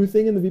there's a new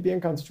thing in the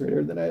VPN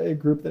concentrator, then a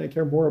group that I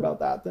care more about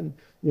that than,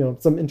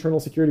 some internal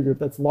security group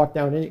that's locked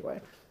down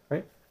anyway,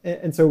 right?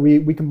 And so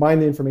we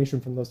combine the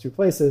information from those two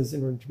places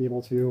in order to be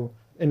able to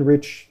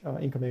enrich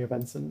incoming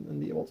events and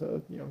be able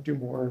to,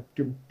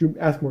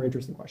 ask more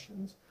interesting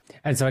questions.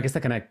 And so I guess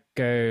that kind of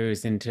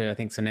goes into, I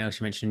think, Sonal,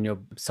 you mentioned in your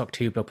SOC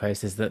 2 blog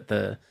post is that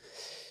the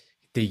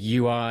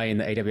UI in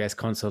the AWS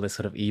console is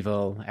sort of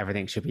evil.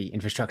 Everything should be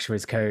infrastructure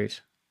as code.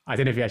 I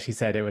don't know if you actually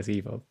said it was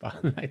evil,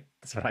 but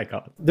that's what I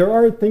got. There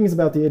are things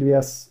about the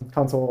AWS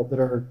console that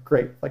are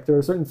great. Like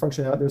there's certain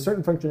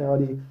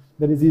functionality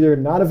that is either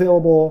not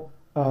available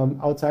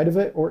outside of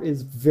it or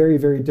is very,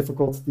 very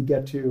difficult to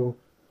get to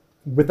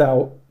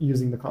without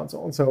using the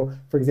console. And so,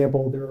 for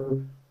example, there are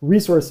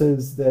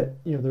resources that,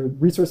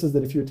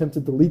 if you attempt to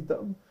delete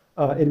them,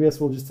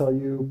 AWS will just tell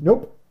you,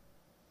 nope.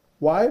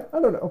 Why? I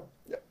don't know.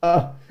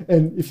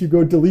 And if you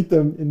go delete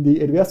them in the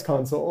AWS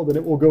console, then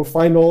it will go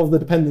find all of the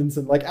dependents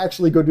and like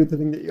actually go do the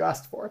thing that you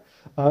asked for.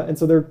 And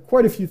so there are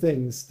quite a few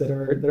things that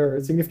are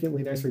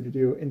significantly nicer to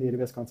do in the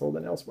AWS console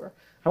than elsewhere.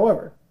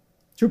 However,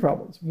 two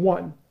problems.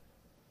 One,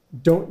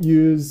 don't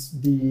use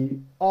the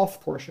auth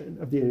portion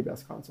of the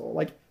AWS console.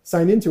 Like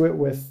sign into it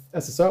with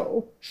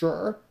SSO,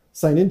 sure.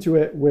 Sign into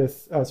it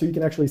with, so you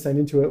can actually sign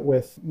into it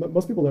with,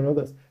 most people don't know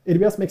this.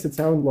 AWS makes it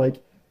sound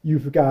like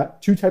you've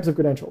got two types of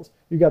credentials.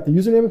 You've got the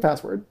username and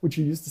password, which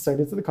you use to sign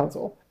into the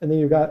console. And then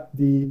you've got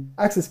the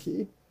access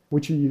key,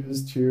 which you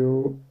use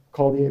to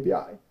call the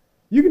API.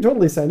 You can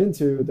totally sign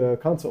into the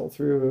console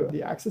through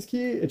the access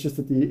key. It's just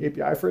that the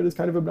API for it is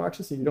kind of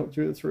obnoxious and you don't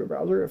do it through a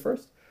browser at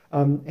first.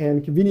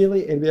 And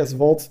conveniently, AWS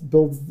Vault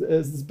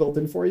is built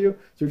in for you.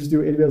 So you just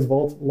do AWS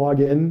Vault, log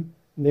in,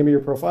 name of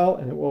your profile,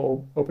 and it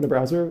will open a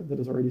browser that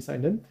is already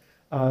signed in.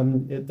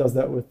 It does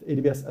that with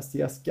AWS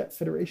STS get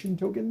federation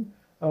token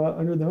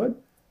under the hood.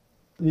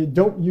 You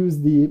don't use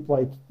the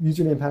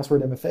username,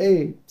 password,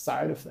 MFA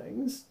side of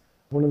things.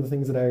 One of the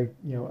things that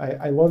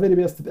I love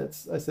AWS to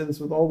bits. I say this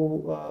with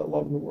all the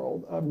love in the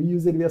world. We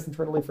use AWS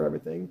internally for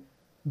everything,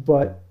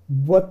 but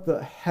what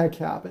the heck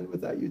happened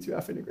with that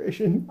U2F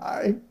integration?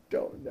 I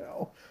don't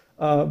know.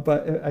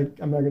 But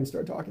I'm not going to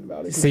start talking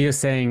about it. So you're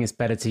saying it's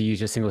better to use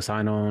your single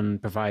sign-on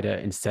provider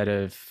instead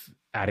of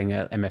adding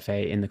a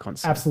MFA in the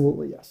console?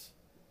 Absolutely, yes.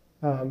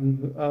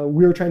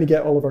 We're trying to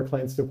get all of our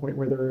clients to a point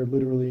where there are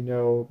literally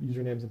no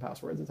usernames and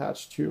passwords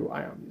attached to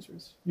IAM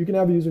users. You can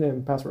have a username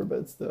and password, but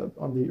it's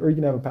or you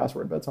can have a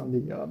password, but it's on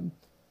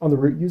the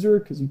root user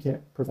because you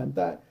can't prevent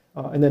that.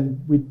 And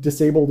then we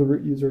disable the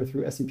root user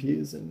through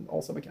SCPs and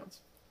all sub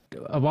accounts.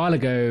 A while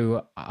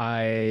ago,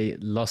 I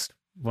lost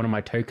one of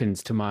my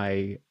tokens to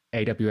my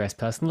AWS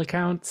personal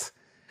account.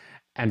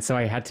 And so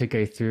I had to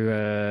go through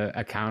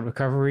account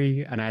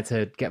recovery and I had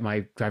to get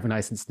my driving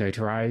license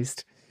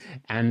notarized.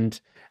 And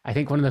I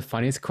think one of the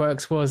funniest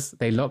quirks was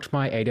they locked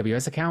my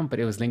AWS account, but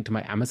it was linked to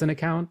my Amazon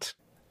account.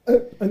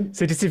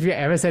 So just if you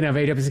ever set up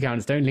AWS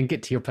accounts, don't link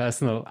it to your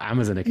personal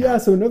Amazon account. Yeah,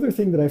 so another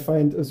thing that I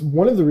find is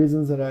one of the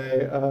reasons that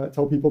I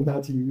tell people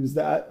not to use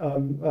that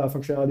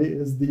functionality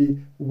is the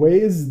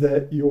ways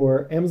that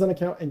your Amazon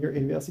account and your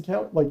AWS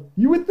account, like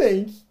you would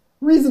think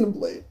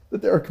reasonably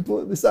that they are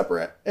completely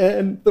separate.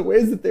 And the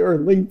ways that they are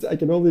linked, I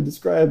can only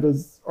describe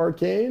as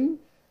arcane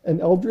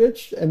and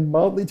eldritch and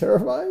mildly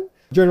terrifying.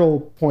 General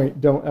point,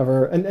 don't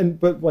ever,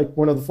 but like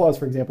one of the flaws,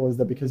 for example, is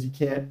that because you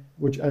can't,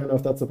 which I don't know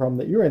if that's the problem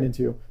that you ran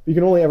into, but you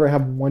can only ever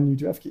have one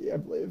U2F key, I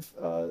believe,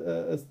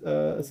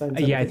 assigned.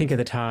 Yeah, I think at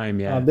the time,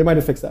 they might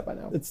have fixed that by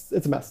now. It's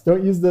a mess.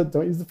 Don't use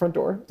the front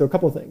door. So a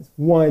couple of things.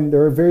 One,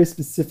 there are very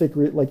specific,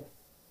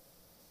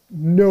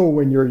 know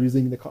when you're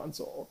using the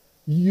console.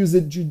 Use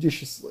it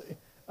judiciously.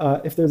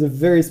 If there's a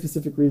very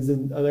specific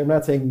reason, I'm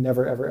not saying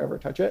never, ever, ever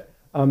touch it.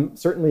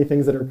 Certainly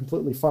things that are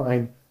completely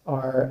fine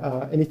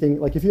are anything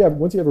like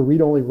once you have a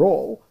read-only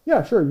role,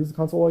 yeah, sure, use the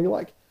console all you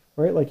like,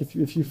 right? Like if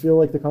you feel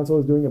like the console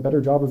is doing a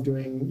better job of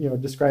doing,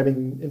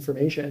 describing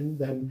information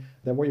than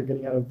what you're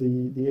getting out of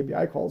the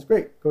API calls,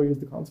 great, go use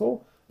the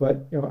console.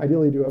 But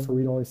ideally do it for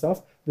read-only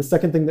stuff. The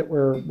second thing that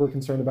we're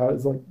concerned about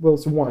is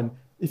so one,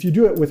 if you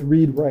do it with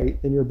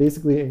read-write, then you're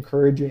basically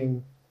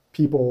encouraging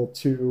people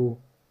to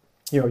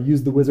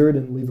use the wizard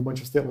and leave a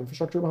bunch of stale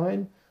infrastructure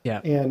behind. Yeah.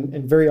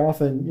 And very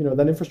often,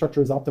 that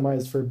infrastructure is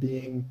optimized for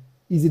being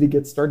easy to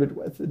get started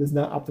with. It is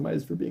not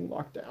optimized for being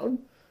locked down.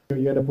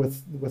 You end up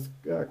with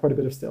quite a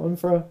bit of stale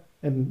infra.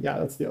 And yeah,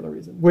 that's the other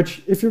reason.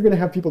 Which, if you're going to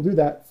have people do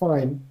that,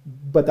 fine.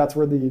 But that's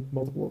where the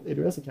multiple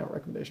AWS account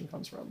recommendation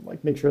comes from.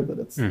 Like, make sure that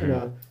it's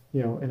the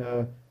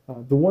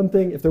one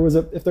thing. If there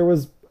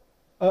was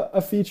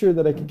a feature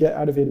that I could get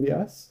out of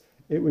AWS,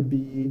 it would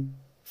be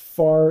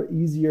far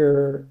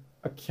easier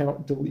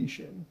account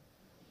deletion.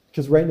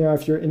 Because right now,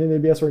 if you're in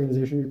an AWS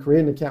organization, you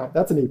create an account,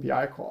 that's an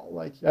API call.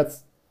 Like,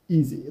 that's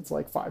easy. It's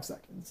like 5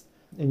 seconds.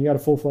 And you got a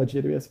full-fledged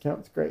AWS account,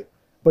 it's great.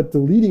 But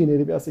deleting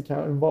an AWS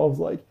account involves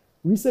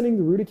resetting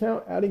the root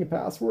account, adding a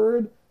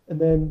password, and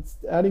then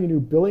adding a new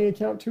billing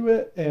account to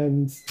it.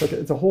 And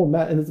it's a whole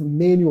mess, and it's a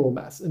manual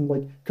mess.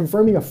 And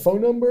confirming a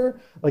phone number,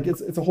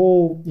 it's a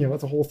whole,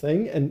 it's a whole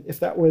thing. And if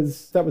that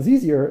was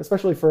easier,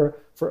 especially for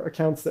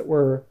accounts that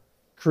were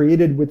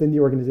created within the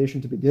organization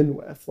to begin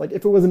with.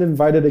 If it was an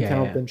invited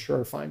account, then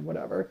sure, fine,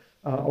 whatever.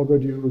 I'll go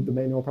do the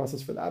manual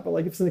process for that. But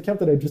if it's an account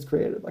that I just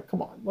created,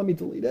 come on, let me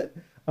delete it.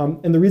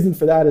 And the reason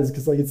for that is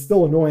because it's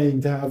still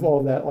annoying to have all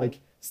of that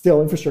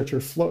stale infrastructure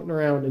floating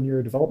around in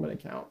your development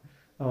account.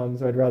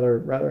 So I'd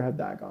rather have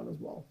that gone as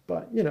well.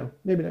 But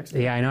maybe next time.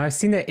 Yeah, I know. I've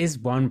seen there is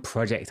one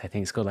project, I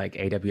think it's called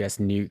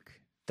AWS Nuke.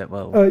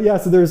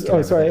 So there's,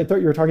 sorry, I thought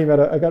you were talking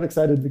about, I got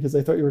excited because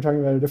I thought you were talking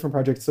about a different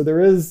project. So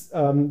there is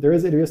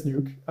AWS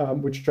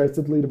Nuke, which tries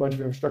to delete a bunch of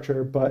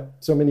infrastructure, but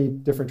so many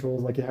different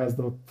tools, it has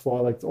the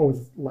flaw, it's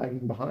always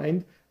lagging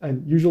behind.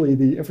 And usually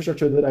the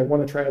infrastructure that I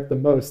want to try out the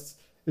most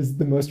is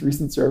the most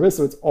recent service.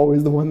 So it's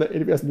always the one that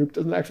AWS Nuke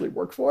doesn't actually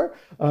work for.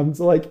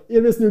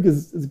 AWS Nuke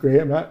is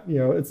great. I'm not,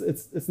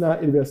 it's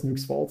not AWS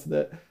Nuke's fault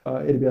that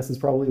AWS has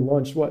probably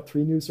launched,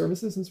 3 new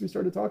services since we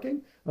started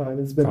talking? And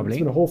it's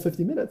been a whole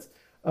 50 minutes.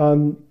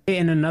 In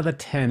another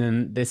 10,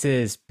 and this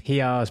is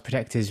PRs,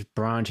 protected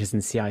branches,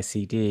 and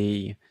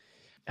CI/CD.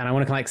 And I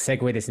want to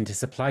segue this into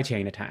supply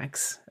chain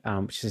attacks,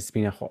 which has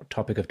been a hot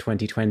topic of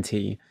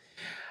 2020.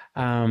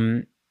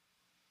 Don't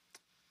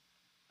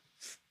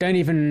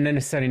even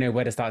necessarily know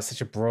where to start. It's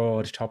such a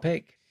broad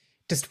topic.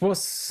 Just what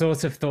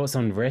sorts of thoughts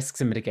on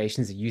risks and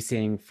mitigations are you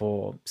seeing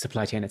for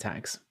supply chain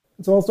attacks?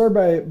 So I'll start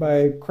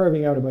by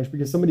carving out a bunch,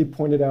 because somebody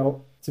pointed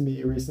out to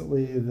me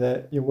recently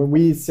that when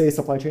we say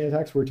supply chain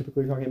attacks, we're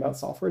typically talking about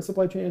software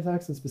supply chain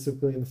attacks, and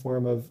specifically in the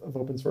form of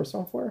open source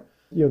software.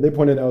 They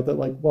pointed out that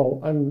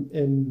I'm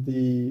in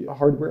the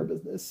hardware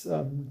business.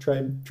 Try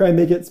and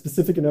make it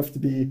specific enough to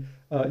be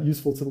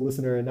useful to the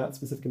listener and not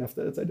specific enough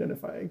that it's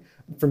identifying.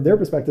 From their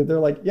perspective,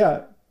 they're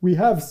yeah, we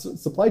have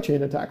supply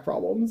chain attack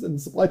problems, and the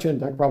supply chain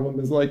attack problem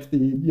is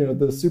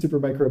the super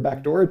micro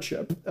backdoor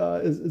chip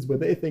is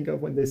what they think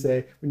of when you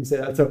say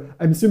that. So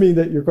I'm assuming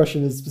that your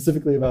question is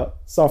specifically about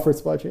software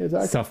supply chain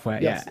attacks. Software,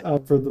 yes. Yeah.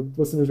 For the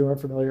listeners who aren't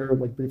familiar,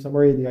 brief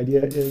summary, the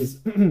idea is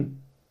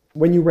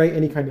when you write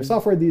any kind of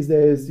software these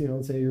days,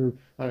 let's say you're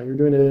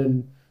doing it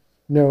in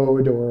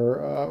Node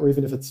or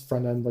even if it's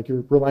front end,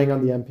 you're relying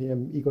on the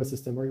NPM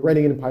ecosystem, or you're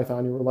writing it in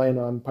Python, you're relying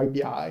on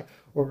PyPI,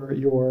 or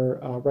you're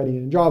writing it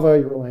in Java,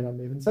 you're relying on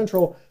Maven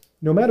Central.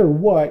 No matter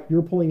what,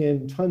 you're pulling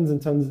in tons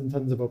and tons and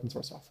tons of open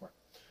source software.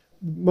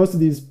 Most of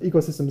these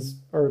ecosystems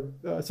are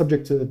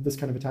subject to this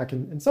kind of attack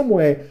in some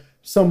way,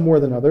 some more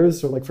than others.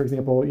 So for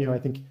example, I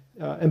think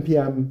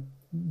NPM,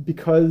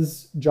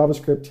 because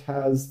JavaScript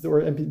has,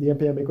 or the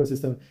NPM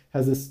ecosystem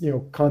has this,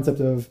 concept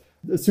of,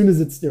 as soon as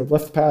it's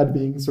left pad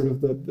being sort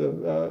of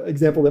the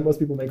example that most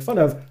people make fun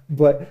of,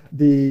 but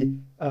the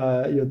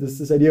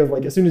this idea of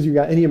as soon as you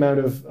got any amount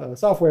of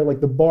software,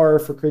 the bar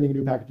for creating a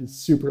new package is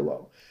super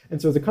low.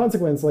 And so as a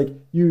consequence,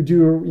 you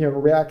do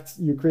React,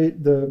 you create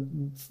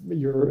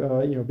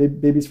your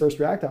baby's first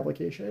React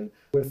application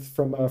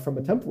from a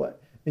template,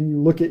 and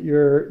you look at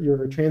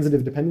your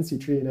transitive dependency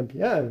tree in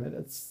NPM, and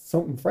it's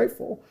something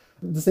frightful.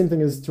 The same thing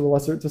is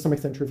to some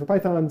extent true for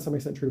Python, some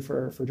extent true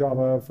for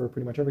Java, for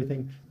pretty much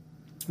everything.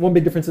 One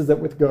big difference is that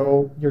with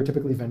Go, you're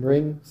typically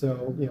vendoring,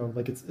 so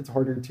it's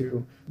harder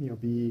to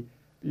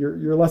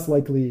you're less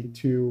likely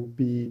to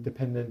be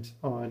dependent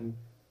on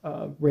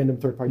random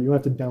third party. You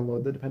don't have to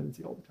download the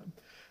dependency all the time.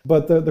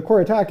 But the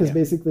core attack is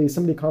basically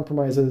somebody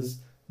compromises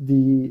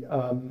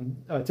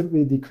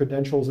typically the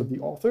credentials of the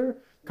author.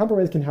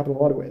 Compromise can happen a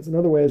lot of ways.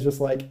 Another way is just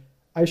like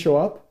I show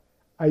up,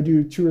 I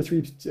do 2 or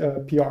 3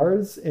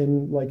 PRs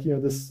in like,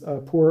 this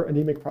poor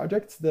anemic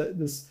project that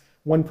this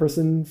one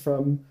person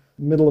from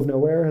middle of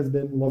nowhere has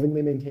been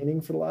lovingly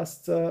maintaining for the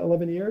last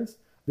 11 years.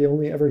 They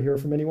only ever hear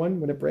from anyone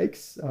when it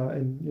breaks,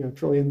 and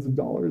trillions of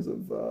dollars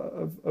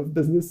of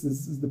business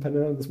is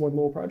dependent on this one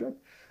little project.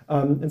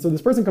 And so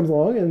this person comes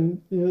along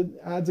and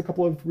adds a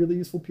couple of really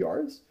useful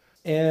PRs,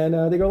 and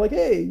they go like,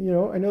 hey,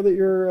 I know that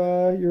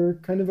you're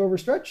kind of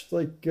overstretched.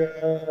 Like,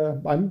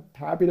 I'm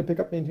happy to pick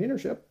up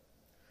maintainership.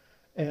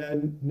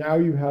 And now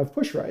you have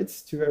push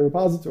rights to a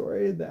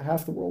repository that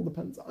half the world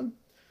depends on.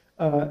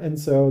 And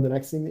so the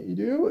next thing that you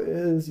do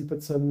is you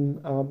put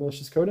some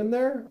malicious code in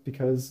there,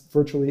 because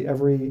virtually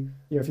every,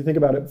 if you think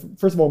about it,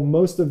 first of all,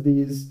 most of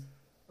these,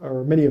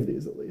 or many of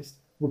these at least,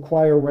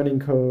 require running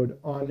code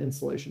on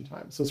installation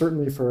time. So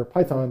certainly for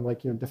Python,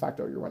 like, de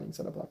facto, you're running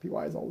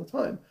setup.pys all the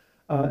time.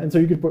 And so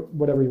you could put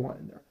whatever you want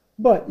in there.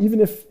 But even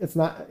if it's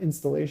not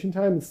installation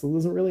time, it still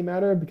doesn't really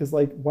matter, because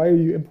like, why are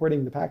you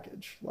importing the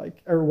package?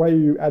 Like, or why are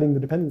you adding the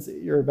dependency?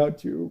 You're about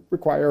to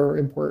require or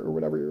import or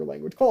whatever your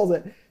language calls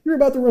it. You're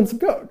about to run some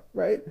code,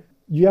 right?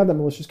 You have that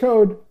malicious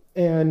code,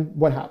 and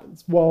what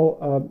happens?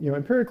 Well,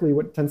 empirically,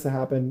 what tends to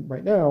happen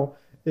right now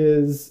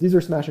is these are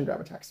smash and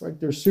grab attacks.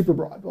 Like, they're super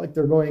broad. Like,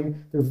 they're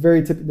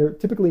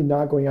typically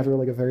not going after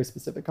like a very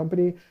specific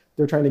company.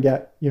 They're trying to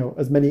get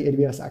as many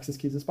AWS access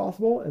keys as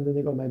possible, and then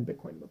they go mine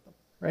Bitcoin with them.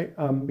 Right?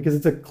 Because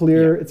it's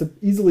it's an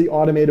easily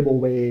automatable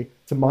way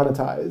to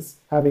monetize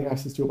having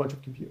access to a bunch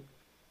of compute.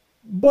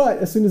 But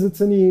as soon as it's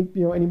any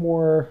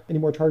more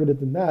targeted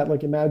than that,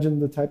 like,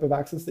 imagine the type of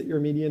access that your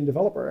median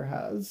developer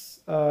has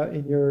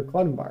in your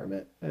cloud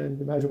environment,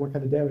 and imagine what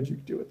kind of damage you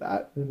could do with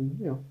that.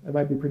 And it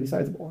might be pretty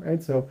sizable,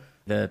 right? So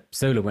the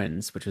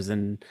SolarWinds, which was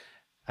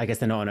I guess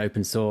they're not an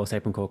open source,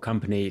 open core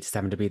company. It just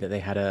happened to be that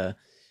they had a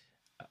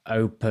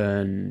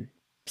open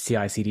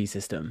CI/CD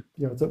system.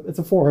 It's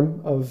a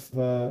form of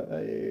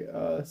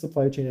a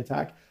supply chain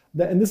attack.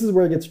 And this is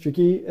where it gets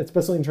tricky,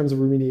 especially in terms of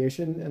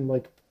remediation and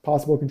like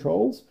possible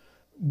controls.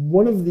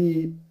 One of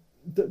the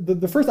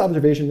first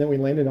observation that we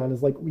landed on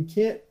is like, we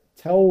can't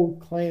tell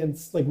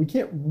clients, like, we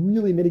can't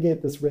really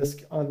mitigate this risk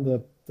on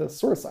the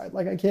source side.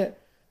 Like, I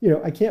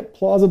can't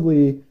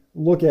plausibly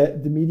look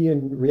at the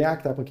median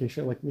React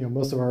application. Like,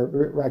 most of our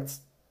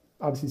React's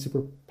obviously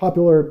super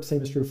popular.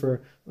 Same is true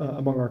for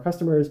among our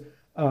customers.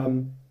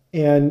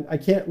 And I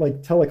can't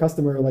like tell a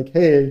customer like,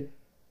 hey,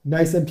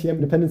 nice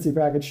NPM dependency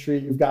package tree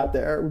you've got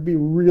there. It would be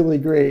really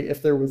great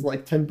if there was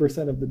like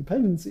 10% of the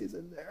dependencies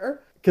in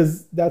there,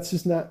 because that's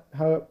just not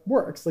how it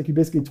works. Like, you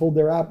basically told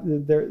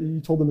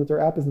you told them that their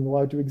app isn't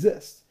allowed to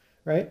exist,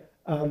 right?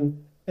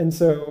 And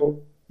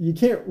so you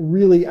can't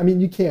really,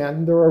 you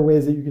can, there are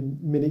ways that you can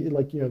mitigate,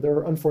 like, there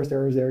are unforced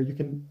errors there. You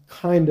can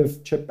kind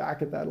of chip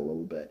back at that a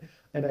little bit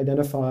and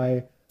identify,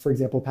 for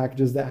example,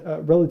 packages that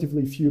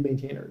relatively few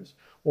maintainers,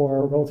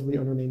 or relatively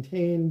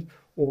under-maintained,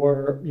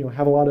 or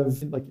have a lot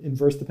of like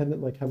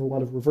have a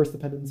lot of reverse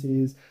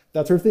dependencies,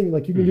 that sort of thing.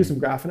 Like, you can do some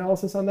graph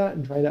analysis on that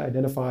and try to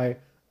identify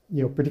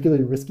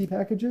particularly risky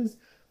packages.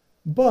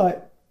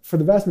 But for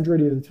the vast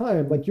majority of the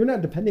time, like, you're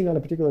not depending on a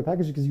particular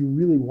package because you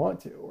really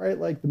want to, right?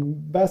 Like, the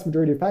vast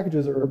majority of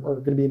packages are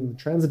going to be in the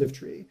transitive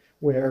tree,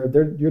 where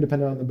you're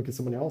dependent on them because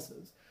someone else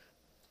is.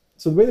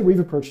 So the way that we've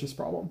approached this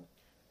problem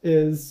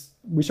is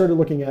we started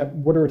looking at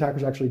what are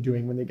attackers actually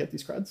doing when they get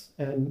these creds,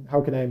 and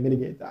how can I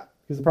mitigate that?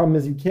 Because the problem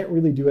is you can't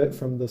really do it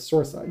from the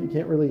source side. You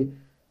can't really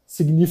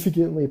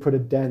significantly put a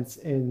dent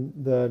in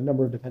the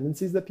number of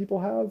dependencies that people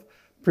have,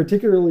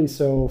 particularly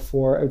so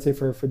I would say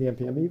for the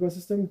NPM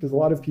ecosystem, because a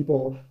lot of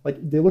people,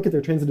 like, they look at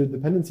their transitive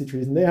dependency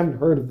trees and they haven't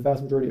heard of the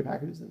vast majority of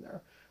packages in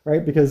there,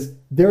 right? Because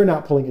they're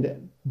not pulling it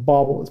in.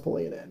 Bobble is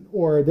pulling it in,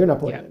 or they're not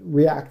pulling it in.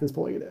 React is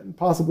pulling it in,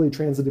 possibly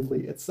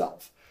transitively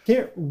itself.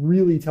 Can't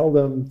really tell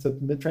them to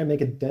try and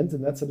make a dent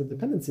in that set of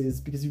dependencies,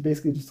 because you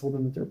basically just told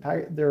them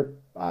that their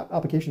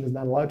application is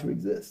not allowed to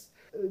exist.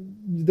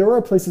 There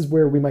are places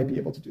where we might be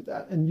able to do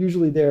that, and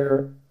usually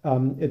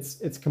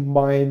it's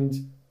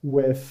combined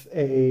with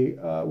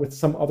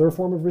some other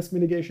form of risk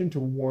mitigation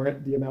to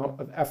warrant the amount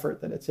of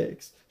effort that it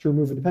takes to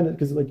remove a dependent,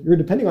 because like, you're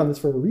depending on this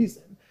for a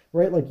reason,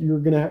 right? Like,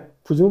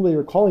 presumably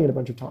you're calling it a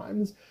bunch of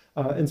times,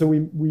 and so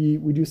we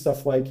do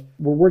stuff like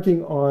we're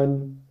working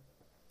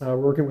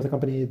with a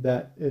company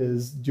that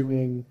is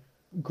doing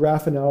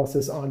graph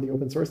analysis on the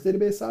open source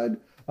database side.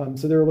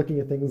 So they're looking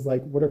at things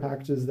like, what are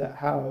packages that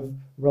have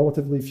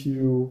relatively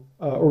few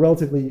or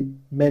relatively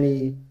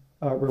many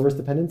reverse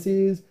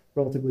dependencies,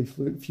 relatively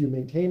few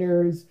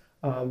maintainers.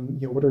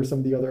 What are some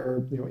of the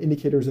other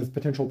indicators of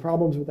potential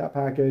problems with that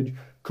package,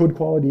 code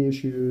quality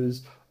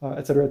issues,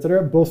 et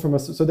cetera, both from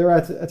us. So they're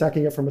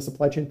attacking it from a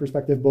supply chain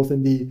perspective, both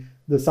in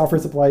the software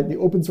supply, the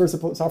open source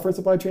software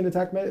supply chain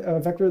attack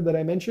vector that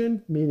I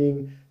mentioned,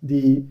 meaning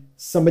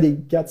somebody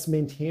gets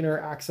maintainer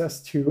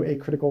access to a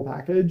critical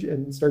package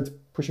and starts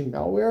pushing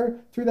malware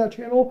through that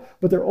channel,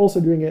 but they're also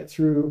doing it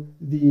through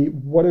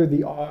what are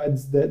the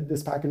odds that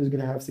this package is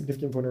going to have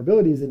significant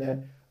vulnerabilities in it,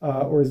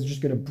 or is it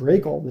just going to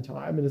break all the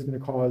time and is going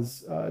to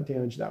cause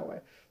damage that way.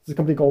 There's a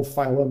company called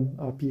Philum,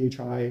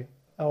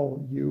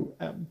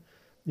 Philum.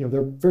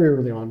 They're very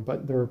early on,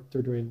 but they're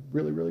doing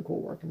really, really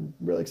cool work. I'm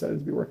really excited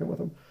to be working with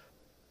them.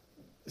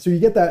 So you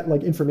get that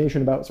like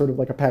information about sort of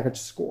like a package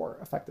score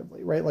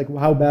effectively, right? Like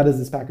how bad is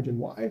this package and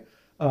why?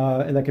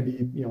 And that could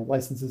be,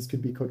 licenses,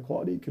 could be code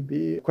quality, could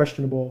be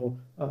questionable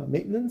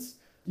maintenance.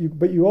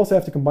 But you also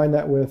have to combine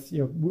that with,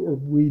 or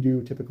we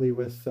do typically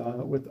with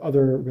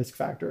other risk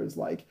factors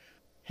like,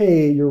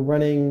 hey, you're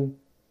running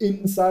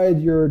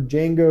inside your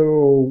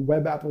Django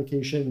web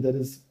application that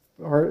is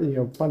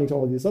responding to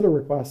all of these other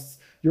requests.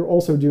 You're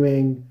also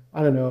doing,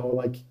 I don't know,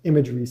 like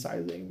image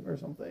resizing or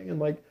something. And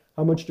like,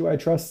 how much do I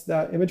trust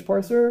that image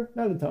parser?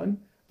 Not a ton,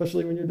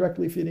 especially when you're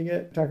directly feeding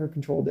it attacker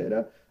control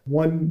data.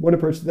 One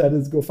approach to that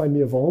is go find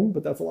me a vuln,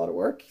 but that's a lot of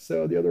work.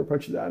 So the other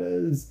approach to that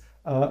is,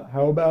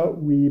 how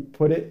about we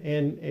put it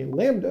in a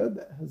Lambda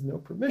that has no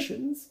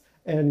permissions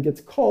and gets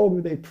called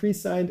with a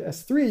pre-signed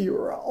S3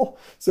 URL.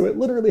 So it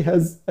literally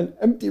has an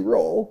empty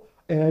role.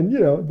 And,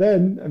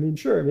 then,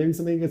 sure, maybe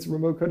something gets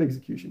remote code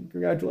execution.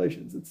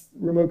 Congratulations. It's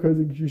remote code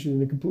execution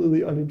in a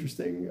completely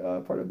uninteresting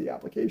part of the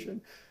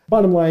application.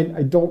 Bottom line,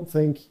 I don't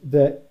think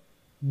that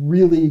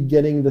really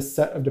getting the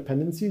set of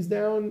dependencies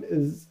down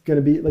is going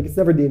to be, like, it's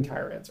never the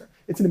entire answer.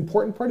 It's an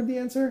important part of the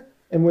answer.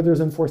 And when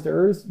there's enforced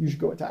errors, you should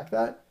go attack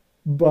that.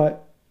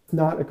 But it's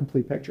not a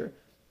complete picture.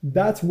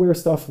 That's where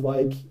stuff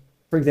like,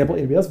 for example,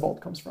 AWS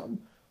Vault comes from.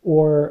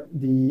 Or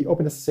the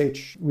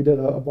OpenSSH, we did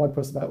a blog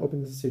post about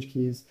OpenSSH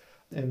keys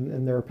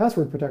and their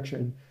password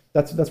protection.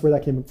 That's where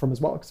that came from as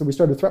well. So we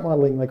started threat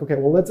modeling like, okay,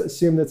 well, let's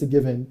assume that's a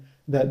given,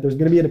 that there's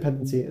going to be a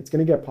dependency. It's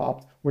going to get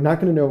popped. We're not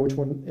going to know which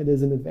one it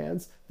is in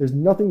advance. There's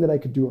nothing that I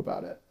could do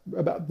about it.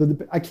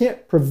 I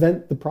can't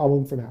prevent the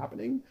problem from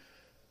happening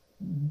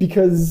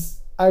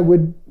because I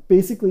would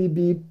basically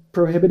be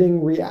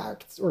prohibiting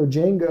React or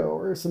Django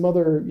or some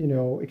other,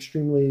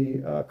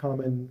 extremely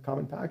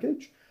common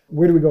package.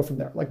 Where do we go from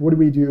there? Like, what do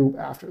we do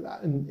after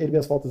that? And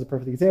AWS Vault is a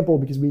perfect example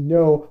because we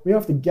don't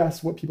have to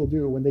guess what people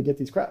do when they get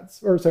these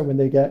creds. Or so when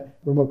they get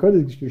remote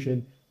code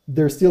execution,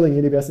 they're stealing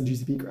AWS and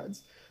GCP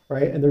creds,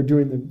 right? And they're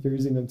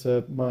using them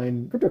to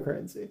mine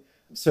cryptocurrency.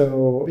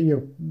 So,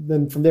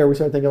 then from there we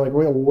started thinking like,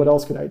 well, what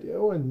else could I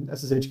do? And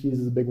SSH keys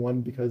is a big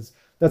one because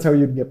that's how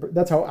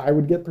I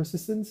would get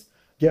persistence.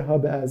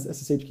 GitHub as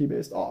SSH key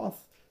based auth.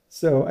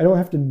 So I don't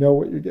have to know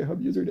what your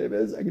GitHub username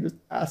is. I can just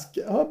ask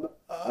GitHub.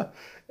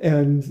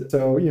 And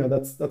so,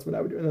 that's what I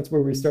would do. And that's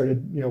where we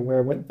started, where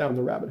I went down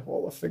the rabbit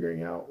hole of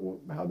figuring out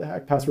how the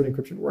heck password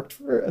encryption worked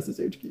for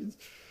SSH keys.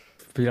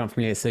 For people aren't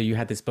familiar, so you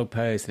had this blog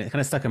post and it kind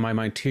of stuck in my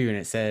mind too. And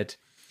it said,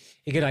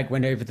 it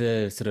went over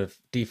the sort of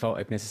default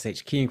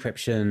OpenSSH key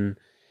encryption,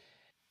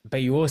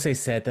 but you also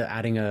said that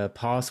adding a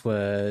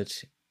password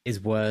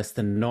is worse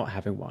than not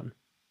having one.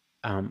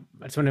 I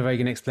just wonder if you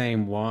can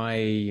explain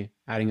why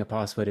adding a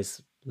password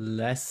is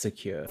less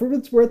secure. For what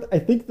it's worth, I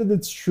think that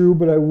it's true,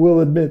 but I will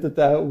admit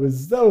that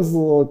was a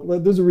little.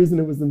 There's a reason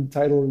it was in the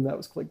title, and that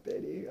was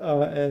clickbaity,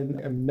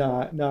 and I'm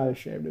not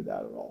ashamed of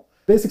that at all.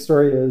 Basic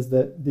story is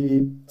that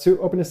to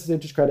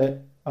OpenSSH's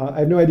credit, I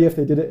have no idea if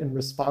they did it in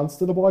response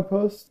to the blog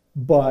post,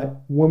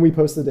 but when we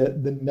posted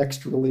it, the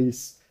next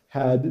release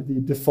had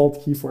the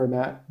default key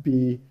format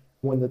be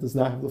one that does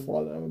not have the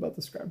flaw that I'm about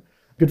to describe.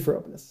 Good for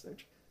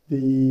OpenSSH,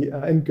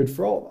 and good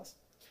for all of us.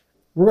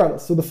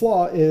 Regardless, so the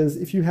flaw is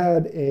if you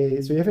had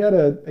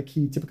a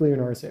key, typically an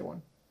RSA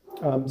one.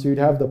 So you'd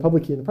have the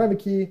public key and the private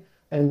key,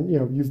 and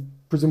you've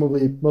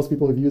presumably most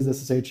people who've used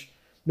SSH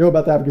know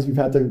about that because you've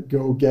had to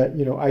go get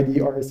id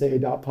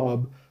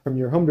rsa.pub from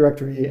your home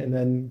directory and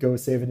then go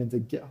save it into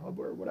GitHub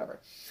or whatever.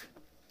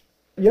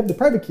 You have the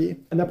private key,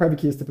 and that private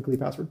key is typically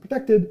password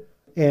protected.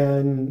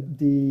 And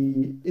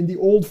in the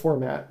old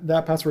format,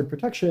 that password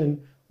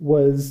protection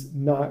was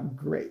not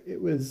great.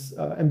 It was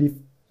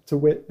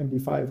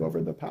MD5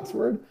 over the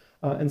password.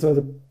 And so as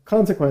a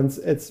consequence,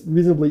 it's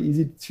reasonably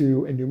easy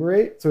to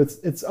enumerate. So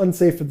it's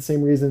unsafe for the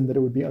same reason that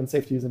it would be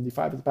unsafe to use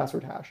MD5 as a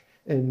password hash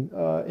in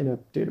a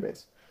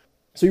database.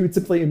 So you would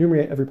simply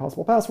enumerate every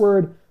possible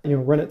password,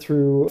 run it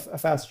through a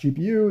fast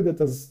GPU that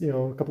does,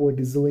 a couple of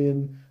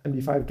gazillion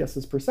MD5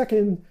 guesses per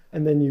second,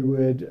 and then you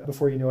would,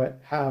 before you know it,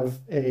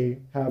 have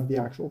the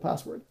actual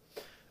password.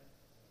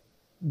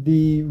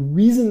 The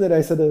reason that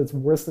I said that it's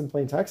worse than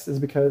plain text is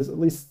because, at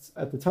least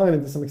at the time,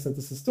 and to some extent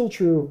this is still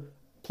true,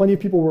 plenty of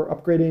people were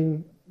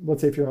upgrading.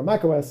 Let's say if you're on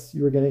macOS,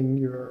 you were getting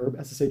your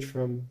SSH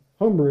from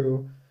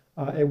Homebrew.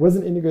 It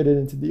wasn't integrated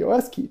into the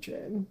OS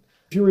keychain.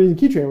 If you were using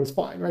Keychain, it was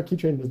fine, right?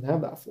 Keychain doesn't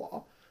have that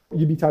flaw.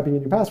 You'd be typing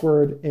in your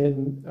password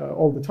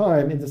all the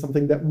time into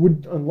something that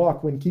would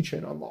unlock when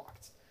Keychain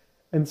unlocked.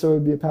 And so it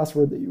would be a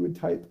password that you would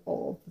type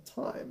all the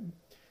time.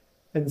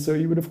 And so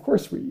you would, of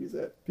course, reuse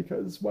it,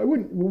 because why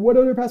wouldn't? What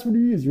other password do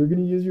you use? You're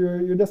going to use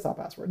your desktop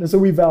password. And so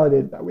we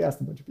validated that. We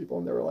asked a bunch of people,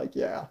 and they were like,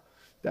 yeah,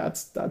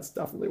 that's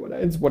definitely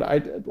it's what I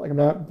did. Like, I'm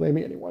not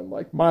blaming anyone.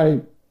 Like,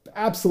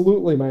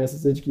 absolutely my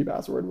SSH key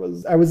password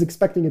I was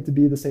expecting it to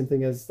be the same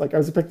thing as, like, I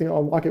was expecting to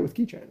unlock it with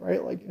keychain,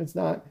 right? Like, it's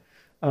not,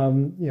 I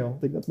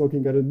think that's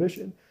smoking gun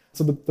admission.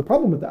 So the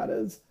problem with that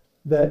is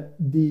that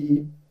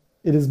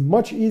it is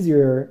much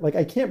easier. Like,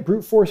 I can't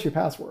brute force your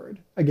password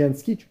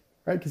against keychain,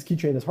 right? Because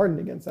keychain is hardened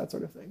against that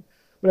sort of thing.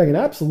 But I can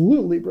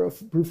absolutely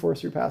brute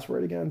force your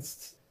password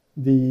against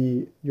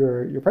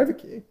your private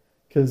key,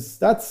 because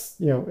that's,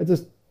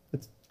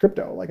 it's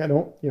crypto. Like, I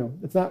don't,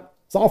 it's not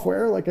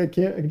software. Like, I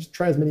can just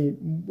try as many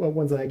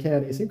ones that I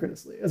can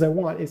as I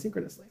want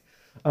asynchronously.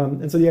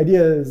 And so the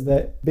idea is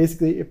that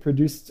basically it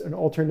produced an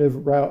alternative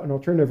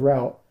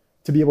route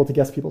to be able to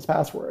guess people's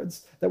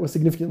passwords that was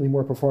significantly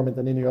more performant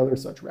than any other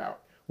such route.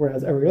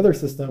 Whereas every other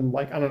system,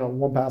 like, I don't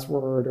know,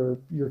 1Password or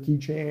your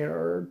keychain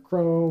or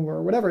Chrome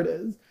or whatever it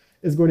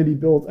is going to be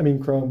built. I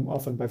mean, Chrome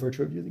often by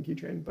virtue of using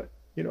keychain, but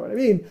you know what I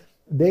mean?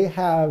 They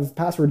have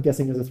password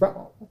guessing as a threat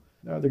model.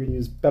 They're going to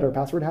use better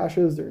password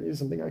hashes. They're going to use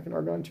something like an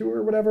Argon 2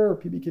 or whatever, or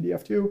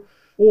PBKDF2,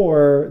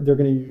 or they're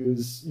going to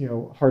use,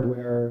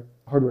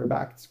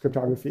 hardware-backed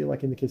cryptography,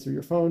 like in the case of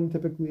your phone,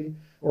 typically,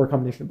 or a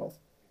combination of both.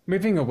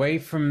 Moving away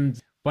from,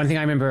 one thing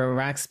I remember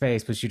at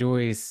Rackspace was you'd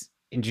always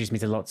introduce me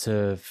to lots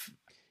of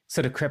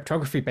sort of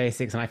cryptography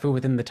basics, and I feel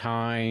within the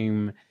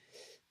time,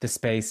 the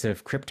space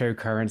of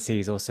cryptocurrency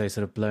is also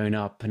sort of blown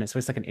up, and it's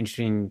always like an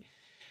interesting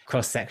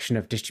cross-section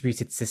of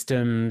distributed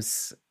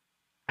systems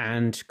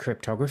and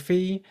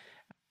cryptography.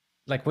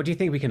 Like, what do you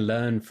think we can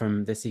learn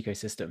from this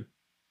ecosystem?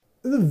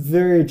 It's a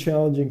very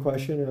challenging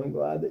question, and I'm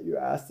glad that you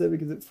asked it,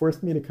 because it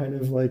forced me to kind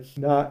of like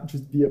not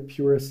just be a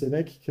pure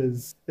cynic,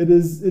 because it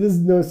is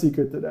no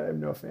secret that I am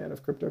no fan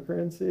of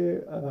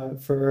cryptocurrency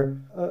for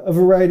a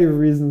variety of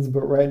reasons.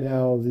 But right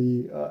now,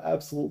 the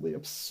absolutely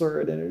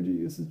absurd energy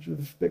usage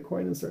of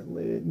Bitcoin is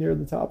certainly near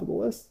the top of the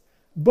list.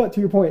 But to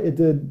your point,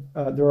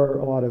 there are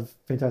a lot of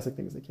fantastic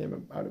things that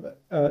came out of it.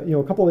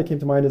 A couple that came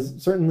to mind is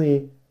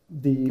certainly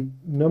the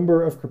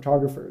number of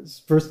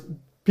cryptographers. First,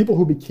 people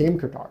who became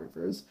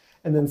cryptographers.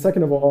 And then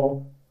second of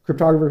all,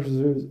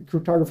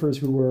 cryptographers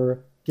who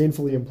were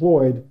gainfully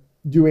employed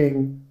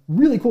doing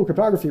really cool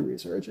cryptography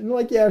research. And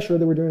like, yeah, sure,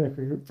 they were doing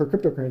it for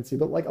cryptocurrency,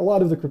 but like a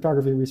lot of the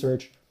cryptography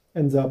research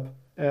ends up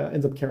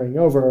carrying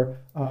over,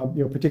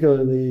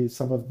 particularly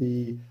some of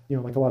the,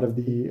 like a lot of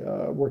the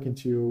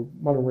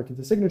modern work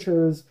into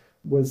signatures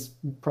was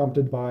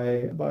prompted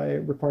by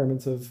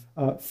requirements of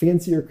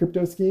fancier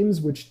crypto schemes,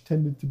 which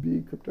tended to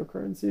be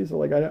cryptocurrency. So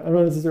like, I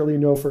don't necessarily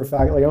know for a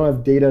fact, like I don't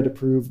have data to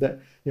prove that,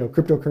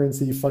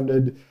 cryptocurrency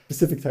funded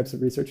specific types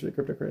of research that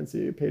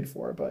cryptocurrency paid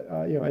for. But,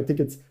 I think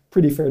it's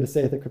pretty fair to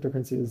say that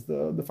cryptocurrency is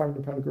the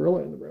 500-pound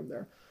gorilla in the room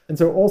there. And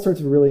so all sorts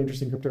of really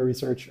interesting crypto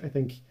research, I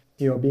think,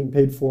 being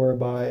paid for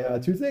by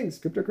two things,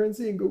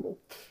 cryptocurrency and Google,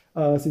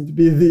 seems to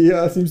be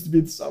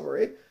the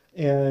summary.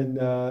 And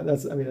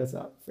that's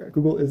not fair.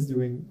 Google is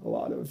doing a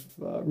lot of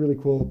really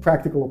cool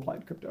practical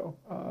applied crypto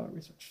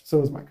research.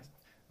 So is Microsoft,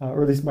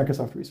 or at least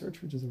Microsoft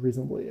Research, which is a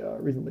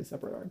reasonably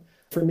separate arm.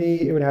 For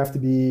me, it would have to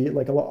be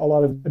like a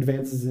lot of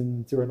advances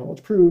in zero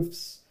knowledge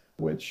proofs,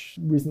 which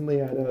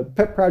recently I had a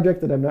pet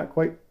project that I'm not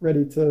quite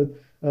ready to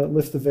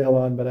lift the veil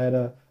on, but I had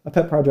a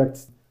pet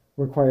project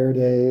required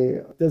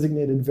a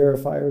designated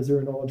verifier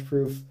zero knowledge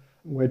proof,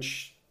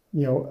 which,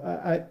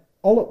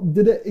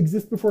 did it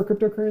exist before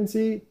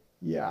cryptocurrency?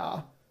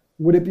 Yeah.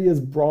 Would it be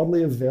as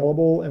broadly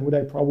available, and would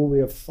I probably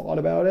have thought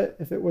about it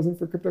if it wasn't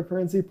for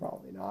cryptocurrency?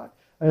 Probably not.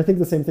 And I think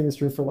the same thing is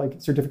true for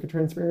like certificate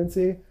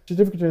transparency.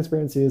 Certificate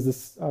transparency is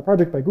this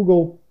project by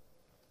Google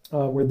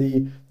where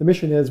the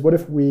mission is, what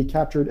if we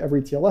captured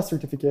every TLS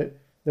certificate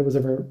that was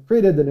ever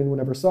created that anyone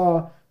ever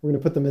saw? We're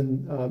going to put them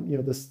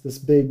in this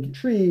big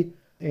tree,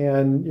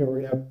 and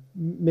we're going to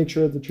make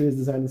sure that the tree is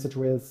designed in such a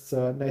way that's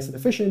nice and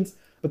efficient.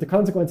 But the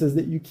consequence is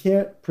that you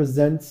can't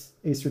present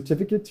a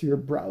certificate to your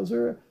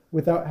browser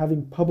without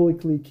having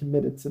publicly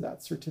committed to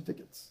that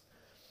certificate.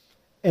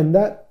 And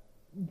that,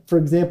 for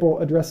example,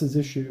 addresses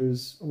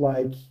issues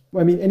like,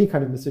 any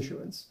kind of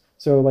misissuance.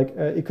 So like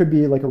it could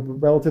be like a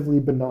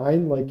relatively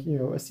benign, like,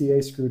 a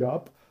CA screwed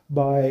up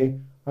by,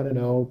 I don't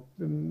know,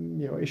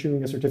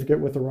 issuing a certificate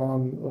with the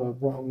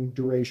wrong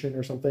duration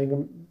or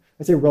something.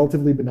 I say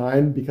relatively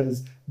benign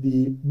because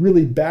the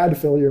really bad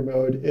failure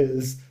mode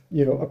is,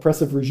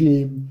 oppressive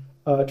regime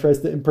tries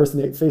to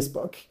impersonate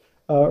Facebook.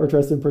 Or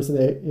tries to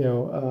impersonate,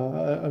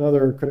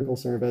 another critical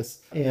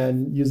service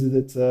and uses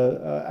it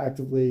to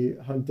actively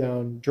hunt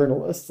down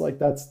journalists. Like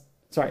that's,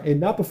 a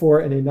not before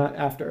and a not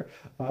after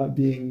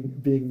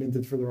being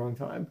minted for the wrong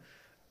time.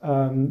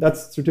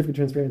 That's certificate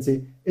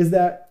transparency. Is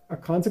that a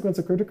consequence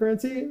of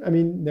cryptocurrency?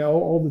 No.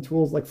 All the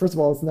tools, like first of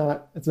all,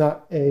 it's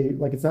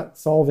not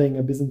solving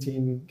a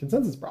Byzantine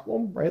consensus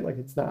problem, right? Like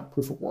it's not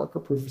proof of work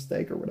or proof of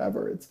stake or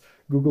whatever. It's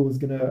Google is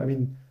gonna.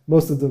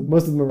 Most of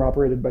them are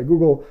operated by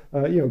Google.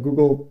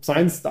 Google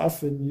signs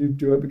stuff, and you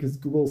do it because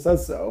Google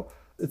says so.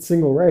 It's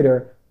single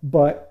writer,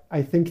 But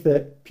I think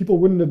that people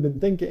wouldn't have been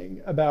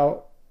thinking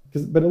about,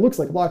 but it looks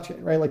like a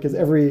blockchain, right? Like, because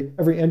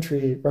every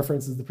entry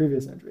references the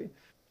previous entry.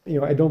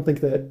 I don't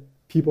think that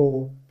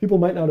people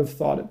might not have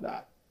thought of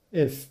that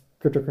if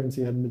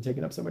cryptocurrency hadn't been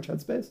taking up so much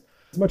headspace.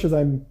 As much as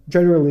I'm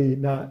generally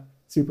not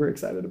super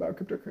excited about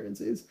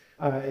cryptocurrencies,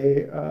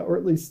 or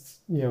at least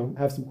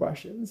have some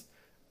questions.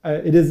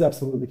 It is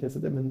absolutely the case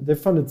that they've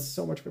funded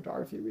so much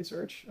cryptography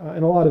research,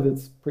 and a lot of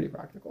it's pretty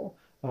practical.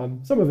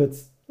 Some of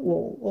it's a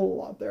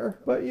little out there,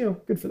 but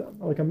good for them.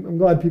 Like, I'm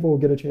glad people will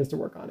get a chance to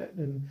work on it,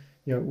 and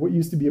what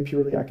used to be a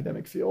purely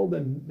academic field,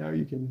 and now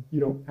you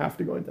don't have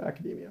to go into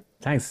academia.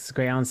 Thanks, that's a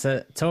great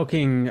answer.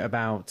 Talking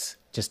about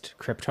just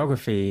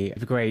cryptography, I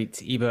have a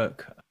great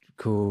ebook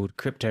called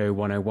Crypto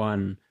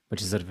 101,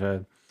 which is sort of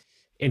a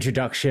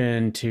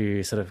introduction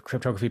to sort of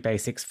cryptography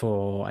basics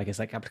for, I guess,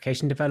 like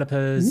application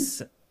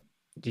developers.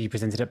 You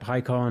presented at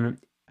PyCon,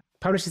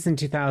 published this in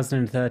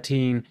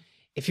 2013.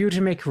 If you were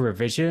to make a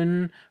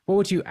revision, what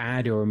would you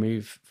add or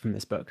remove from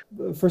this book?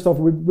 First off,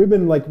 we've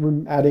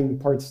been adding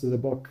parts to the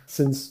book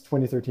since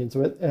 2013.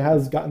 So it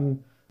has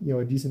gotten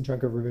a decent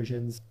chunk of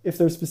revisions. If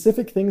there's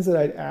specific things that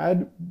I'd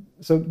add,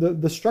 so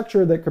the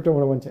structure that Crypto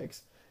 101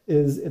 takes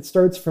is it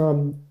starts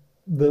from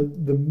the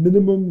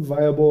minimum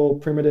viable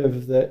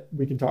primitive that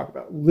we can talk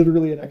about,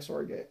 literally an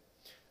XOR gate,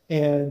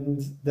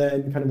 and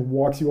then kind of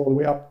walks you all the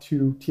way up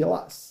to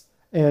TLS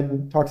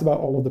and talks about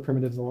all of the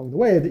primitives along the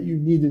way that you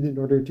needed in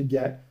order to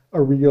get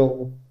a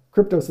real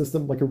crypto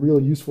system, like a real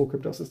useful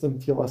crypto system,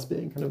 TLS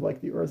being kind of like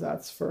the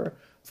ersatz for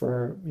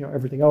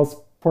everything else,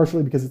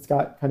 partially because it's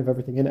got kind of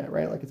everything in it,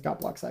 right? Like, it's got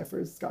block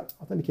ciphers, it's got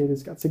authenticators,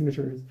 it's got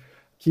signatures,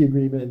 key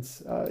agreements,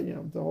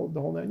 the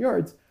whole 9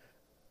 yards.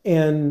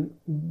 And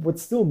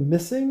what's still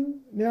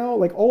missing now,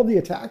 like, all of the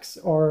attacks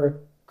are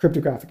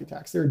cryptographic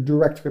attacks. They're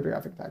direct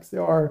cryptographic attacks.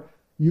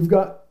 You've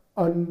got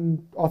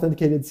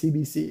unauthenticated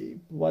CBC.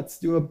 Let's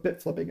do a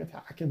bit flipping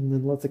attack, and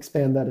then let's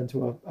expand that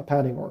into a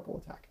padding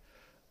oracle attack.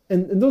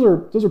 And those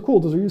are cool.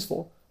 Those are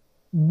useful.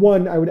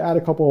 One, I would add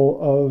a couple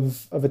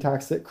of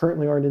attacks that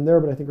currently aren't in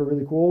there, but I think are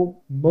really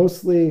cool.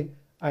 Mostly,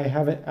 I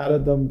haven't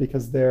added them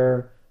because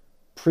they're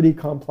pretty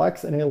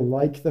complex, and I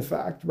like the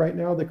fact right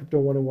now that Crypto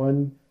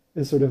 101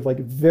 is sort of like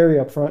very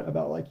upfront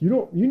about, like,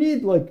 you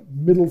need like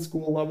middle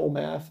school level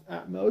math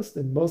at most,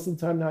 and most of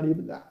the time not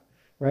even that,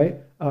 right?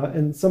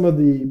 And some of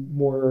the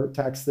more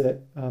attacks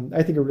that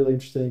I think are really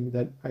interesting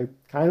that I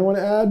kind of want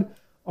to add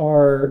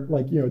are,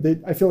 like,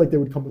 I feel like they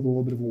would come with a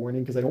little bit of a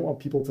warning, because I don't want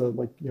people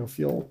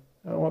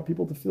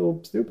to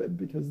feel stupid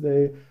because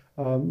they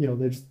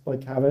just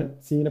like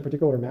haven't seen a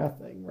particular math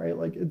thing, right?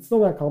 Like, it's still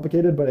not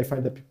complicated, but I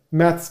find that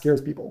math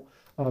scares people.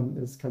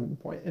 Is kind of the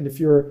point. And if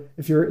you're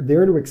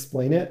there to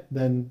explain it,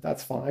 then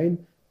that's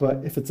fine.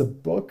 But if it's a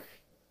book,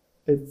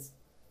 it's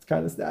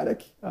kind of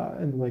static,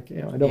 and like,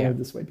 I don't want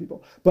to dissuade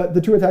people. But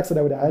the two attacks that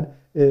I would add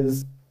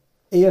is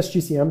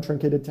ASGCM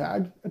truncated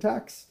tag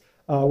attacks,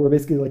 where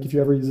basically, like, if you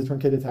ever use a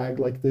truncated tag,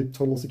 like, the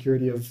total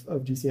security of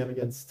GCM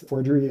against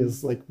forgery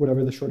is like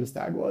whatever the shortest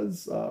tag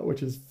was,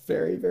 which is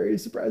very, very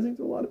surprising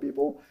to a lot of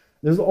people.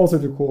 There's all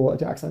sorts of cool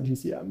attacks on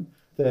GCM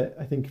that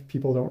I think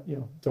people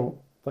don't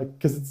like,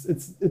 because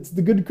it's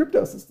the good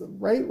crypto system,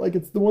 right? Like,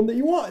 it's the one that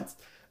you want.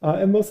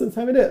 And most of the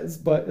time it is,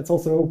 but it's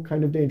also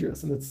kind of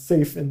dangerous, and it's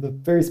safe in the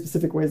very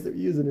specific ways that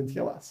we use it in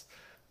TLS.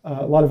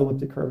 A lot of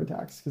elliptic curve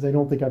attacks, because I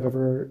don't think I've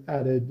ever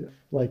added,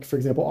 like, for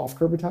example, off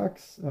curve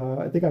attacks.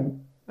 I think I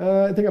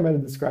might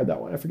have described that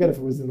one. I forget if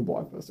it was in the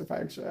blog post or if I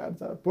actually added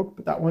that book,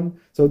 but that one.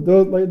 So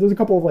there's a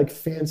couple of like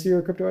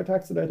fancier crypto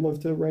attacks that I'd love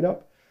to write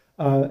up.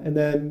 And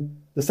then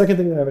the second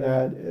thing that I would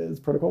add is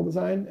protocol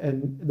design,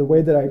 and the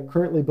way that I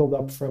currently build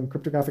up from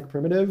cryptographic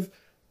primitive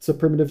to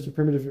primitive to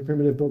primitive to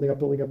primitive, building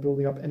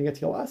up, ending at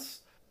TLS.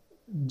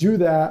 Do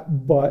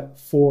that, but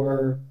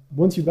for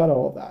once you've got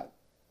all of that,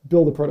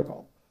 build a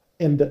protocol,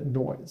 end at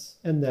noise,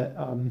 end at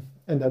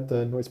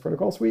the noise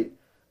protocol suite,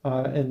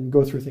 and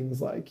go through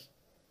things like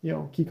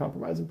key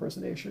compromise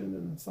impersonation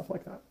and stuff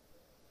like that.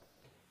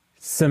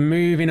 So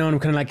moving on,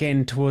 kind of like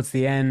getting towards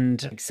the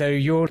end. So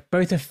you're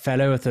both a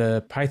fellow of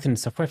the Python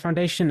Software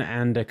Foundation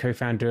and a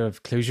co-founder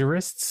of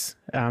Clojurists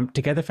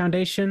Together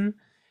Foundation,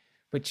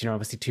 which,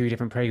 obviously two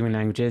different programming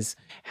languages.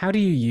 How do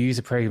you use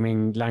a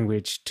programming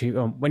language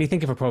to, when you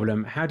think of a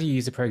problem, how do you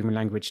use a programming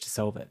language to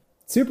solve it?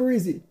 Super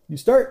easy. You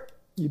start,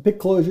 you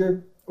pick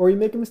Clojure, or you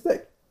make a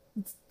mistake.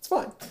 It's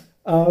fine.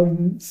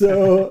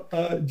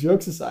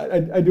 Jokes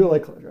aside, I do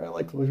like Clojure. I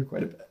like Clojure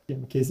quite a bit.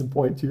 Case in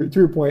point, to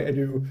your point, I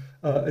do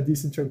a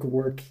decent chunk of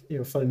work,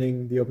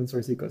 funding the open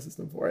source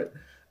ecosystem for it.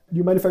 Do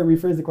you mind if I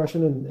rephrase the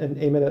question and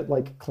aim it at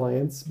like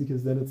clients?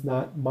 Because then it's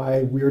not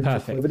my weird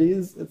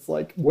proclivities. It's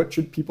like, what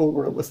should people who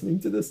are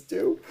listening to this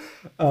do?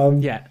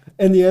 And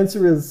the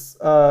answer is,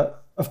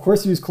 of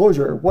course, use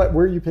Clojure. Where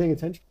are you paying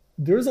attention?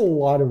 There's a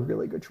lot of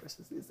really good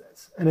choices these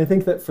days. And I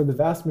think that for the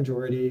vast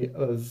majority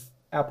of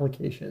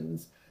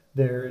applications,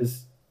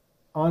 there's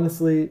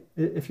honestly,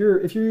 if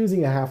you're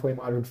using a halfway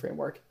modern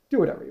framework, do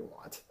whatever you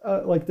want.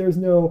 Like there's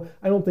no,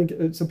 I don't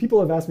think, so people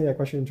have asked me that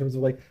question in terms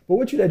of like, but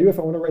what should I do if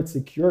I want to write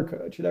secure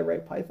code? Should I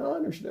write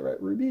Python or should I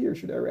write Ruby or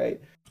should I write?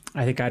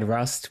 I think I'd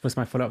Rust was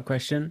my follow-up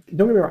question.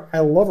 Don't get me wrong, I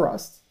love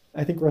Rust.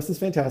 I think Rust is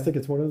fantastic.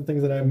 It's one of the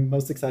things that I'm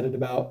most excited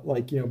about,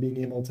 like,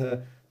 being able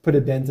to put a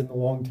dent in the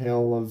long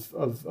tail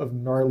of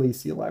gnarly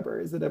C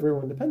libraries that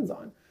everyone depends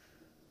on.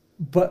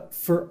 But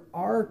for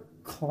our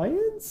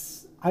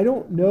clients, I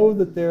don't know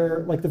that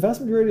they're, like, the vast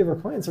majority of our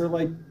clients are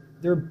like,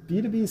 they're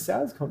B2B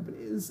SaaS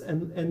companies.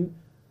 And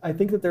I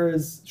think that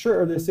there's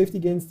safety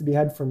gains to be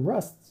had from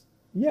Rust.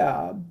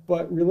 Yeah,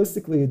 but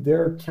realistically,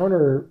 their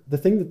alternative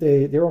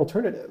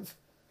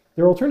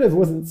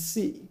wasn't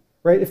C.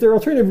 Right? If their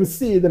alternative was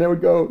C, then I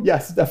would go,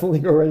 yes, definitely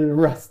go write it in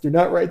Rust. Do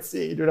not write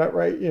C. Do not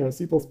write,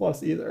 C++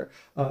 either.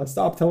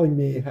 Stop telling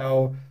me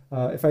how,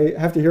 if I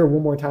have to hear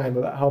one more time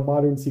about how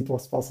modern C++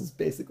 is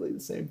basically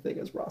the same thing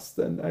as Rust,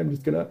 then I'm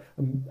just gonna,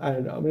 I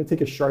don't know, I'm gonna take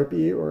a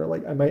Sharpie, or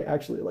like I might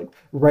actually like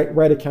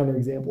write a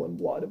counterexample in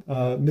blood.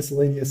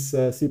 Miscellaneous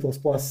C++,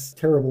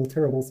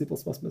 terrible C++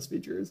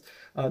 misfeatures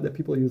that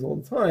people use all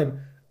the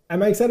time.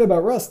 Am I excited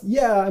about Rust?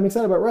 Yeah, I'm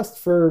excited about Rust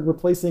for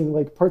replacing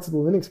like parts of the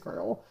Linux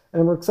kernel.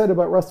 And I'm excited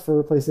about Rust for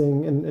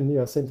replacing,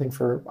 and same thing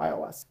for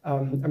iOS.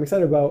 I'm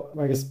excited about,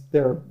 I guess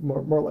they're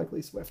more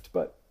likely Swift,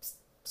 but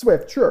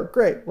Swift, sure,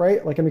 great,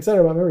 right? Like I'm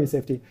excited about memory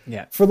safety.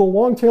 Yeah. For the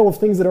long tail of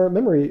things that aren't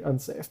memory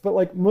unsafe, but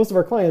like most of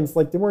our clients,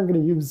 like they weren't going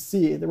to use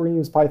C, they were going to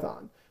use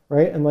Python,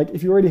 right? And like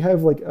if you already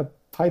have like a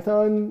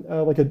Python,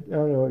 like a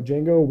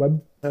Django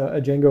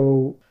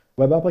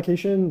web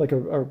application, like a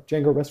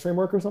Django REST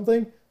framework or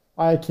something,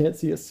 I can't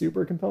see a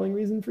super compelling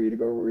reason for you to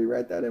go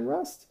rewrite that in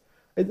Rust.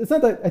 It's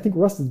not that I think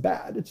Rust is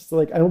bad. It's just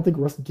like I don't think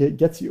Rust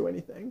gets you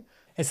anything.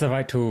 It's the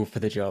right tool for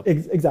the job.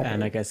 Exactly.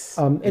 And I guess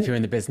if you're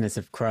in the business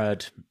of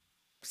CRUD,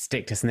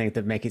 stick to something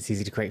that makes it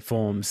easy to create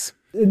forms.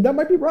 And that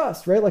might be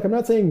Rust, right? Like I'm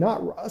not saying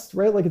not Rust,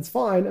 right? Like it's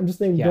fine. I'm just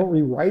saying don't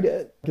rewrite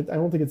it. I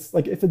don't think it's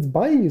like if it's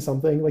buying you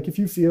something, like if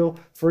you feel,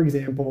 for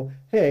example,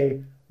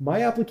 hey,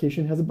 my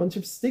application has a bunch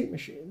of state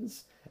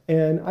machines.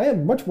 And I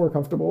am much more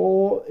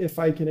comfortable if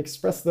I can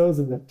express those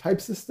in the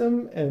type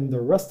system, and the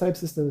Rust type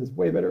system is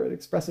way better at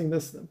expressing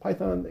this than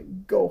Python,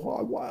 then go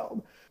hog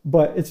wild.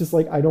 But it's just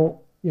like, I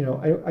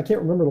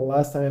can't remember the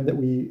last time that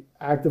we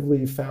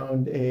actively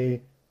found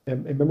a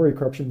memory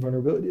corruption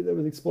vulnerability that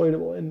was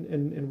exploitable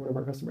in one of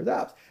our customers'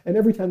 apps. And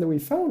every time that we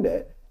found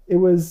it, it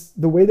was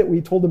the way that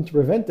we told them to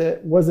prevent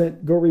it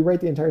wasn't go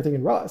rewrite the entire thing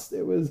in Rust.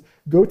 It was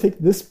go take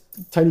this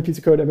tiny piece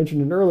of code I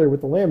mentioned it earlier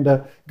with the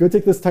Lambda, go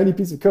take this tiny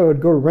piece of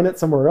code, go run it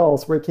somewhere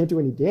else where it can't do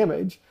any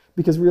damage.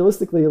 Because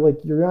realistically, like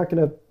you're not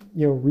going to,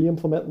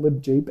 re-implement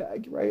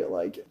libjpeg, right?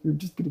 Like you're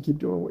just going to keep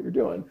doing what you're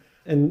doing.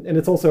 And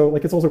it's also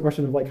a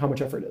question of like how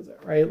much effort is it,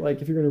 right?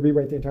 Like if you're going to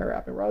rewrite the entire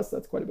app in Rust,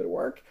 that's quite a bit of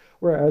work.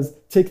 Whereas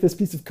take this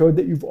piece of code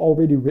that you've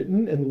already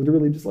written and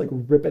literally just like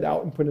rip it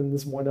out and put in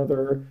this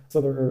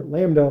other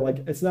Lambda.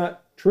 Like it's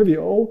not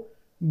trivial,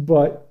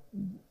 but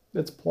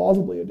it's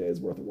plausibly a day's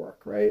worth of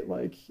work, right?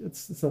 Like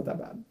it's not that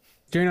bad.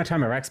 During our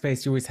time at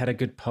Rackspace, you always had a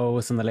good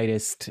pulse on the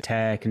latest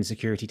tech and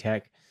security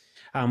tech.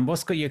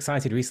 What's got you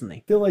excited recently?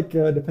 I feel like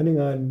depending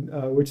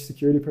on which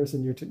security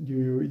person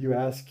you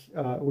ask,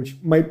 which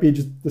might be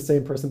just the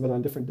same person but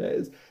on different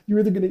days, you're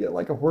either going to get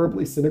like a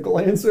horribly cynical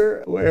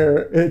answer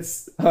where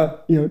it's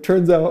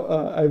turns out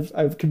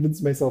I've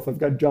convinced myself I've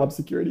got job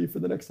security for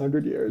the next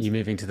 100 years. You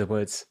moving to the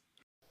woods,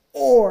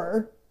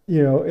 or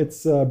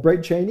it's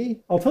Bright Cheney.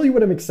 I'll tell you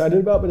what I'm excited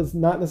about, but it's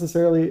not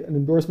necessarily an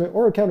endorsement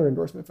or a counter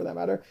endorsement for that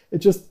matter.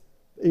 It's just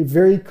a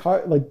very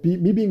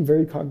me being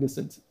very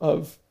cognizant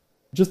of.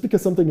 Just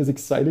because something is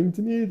exciting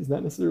to me does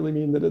not necessarily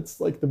mean that it's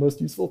like the most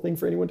useful thing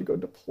for anyone to go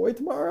deploy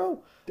tomorrow.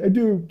 I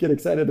do get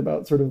excited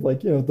about sort of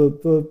like,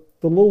 the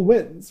little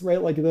wins, right?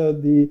 Like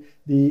the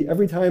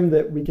every time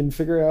that we can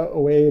figure out a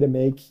way to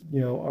make,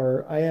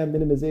 our IAM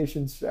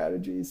minimization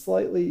strategy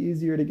slightly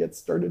easier to get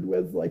started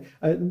with. Like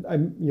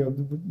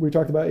we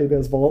talked about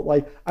AWS Vault.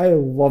 Like I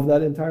love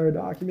that entire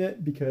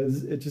document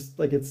because it just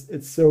like,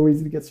 it's so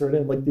easy to get started.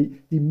 And like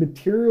the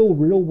material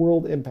real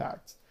world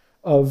impact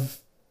of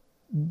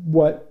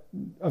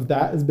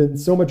that has been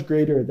so much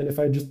greater than if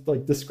I just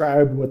like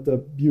described what the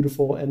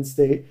beautiful end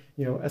state,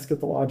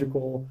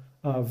 eschatological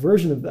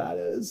version of that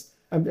is.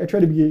 I try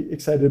to be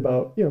excited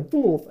about, the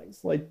little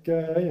things like,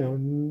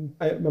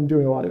 I'm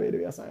doing a lot of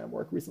AWS IAM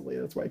work recently.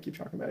 That's why I keep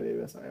talking about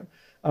AWS IAM.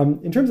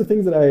 In terms of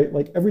things that I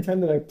like, every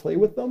time that I play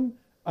with them,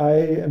 I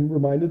am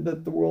reminded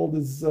that the world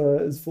is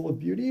full of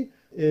beauty.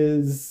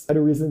 I had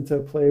a reason to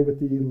play with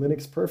the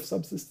Linux perf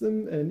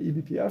subsystem and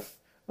eBPF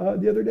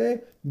the other day.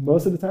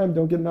 Most of the time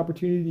don't get an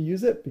opportunity to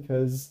use it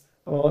because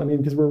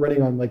we're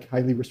running on like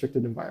highly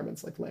restricted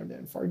environments like Lambda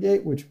and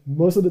Fargate, which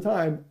most of the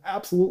time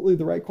absolutely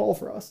the right call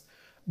for us.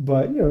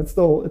 But it's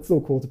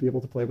still cool to be able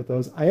to play with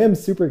those. I am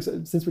super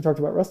excited since we talked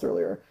about Rust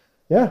earlier.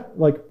 Yeah,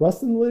 like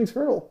Rust in the Linux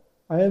kernel.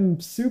 I am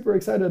super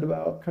excited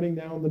about cutting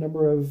down the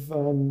number of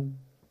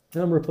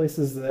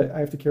places that I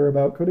have to care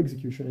about code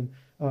execution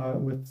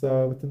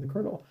within the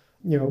kernel.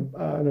 I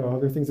don't know,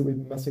 other things that we've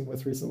been messing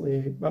with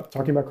recently,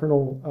 talking about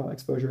kernel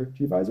exposure,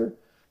 gvisor.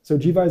 So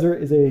gvisor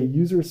is a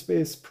user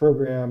space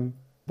program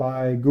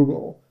by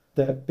Google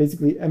that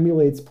basically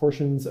emulates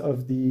portions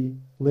of the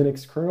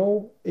Linux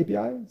kernel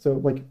API. So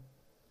like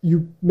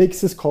you make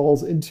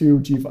syscalls into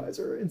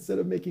gvisor instead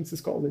of making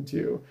syscalls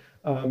into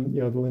the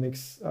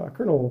Linux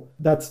kernel.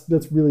 That's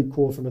really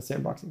cool from a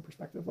sandboxing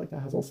perspective. Like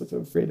that has all sorts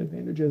of great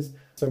advantages.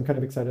 So I'm kind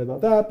of excited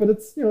about that. But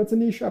it's it's a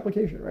niche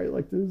application, right?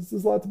 Like there's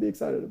a lot to be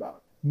excited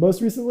about.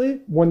 Most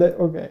recently,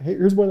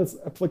 here's one that's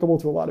applicable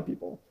to a lot of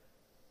people.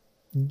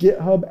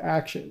 GitHub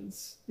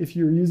Actions. If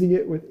you're using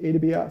it with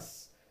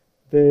AWS,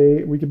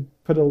 we could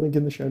put a link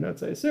in the show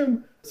notes, I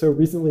assume. So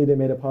recently they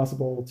made it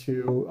possible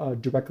to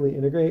directly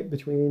integrate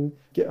between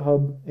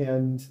GitHub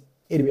and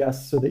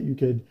AWS so that you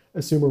could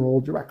assume a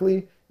role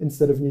directly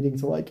instead of needing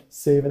to like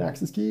save an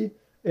access key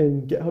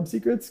in GitHub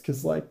secrets.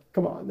 Because like,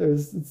 come on,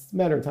 it's a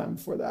matter of time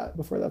before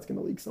that's going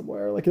to leak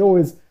somewhere. Like it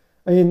always,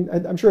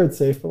 I'm sure it's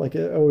safe, but like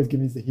it always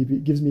gives me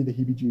the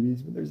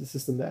heebie-jeebies when there's a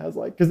system that has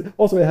like, because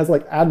also it has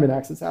like admin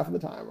access half of the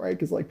time, right?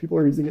 Because like people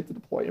are using it to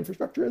deploy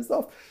infrastructure and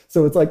stuff.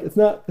 So it's like it's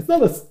not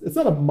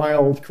a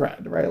mild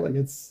cred, right? Like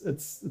it's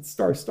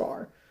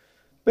star.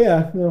 But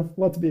yeah, a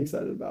lot to be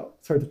excited about.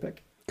 It's hard to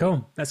pick.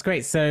 Cool, that's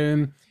great.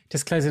 So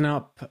just closing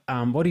up,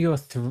 what are your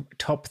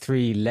top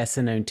 3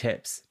 lesser known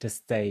tips to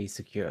stay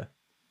secure?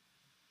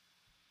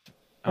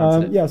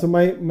 So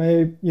my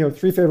 3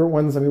 favorite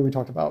ones, we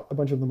talked about a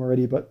bunch of them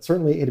already, but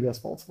certainly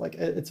AWS Vault. Like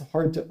it's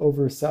hard to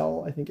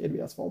oversell, I think,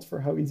 AWS Vault for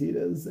how easy it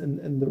is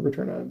and the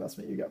return on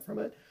investment you get from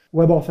it.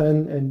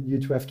 WebAuthn and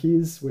U2F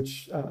keys,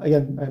 which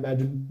again, I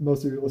imagine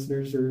most of your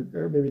listeners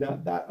are maybe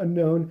not that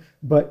unknown,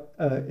 but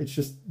it's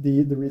just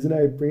the reason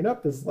I bring it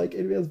up is like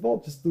AWS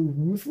Vault, just the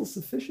ruthless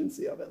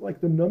efficiency of it,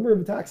 like the number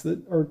of attacks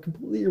that are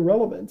completely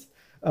irrelevant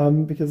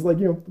because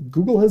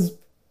Google has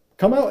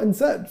come out and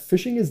said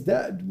phishing is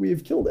dead.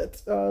 We've killed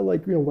it.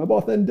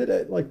 WebAuthn did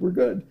it. Like we're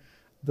good.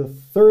 The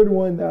third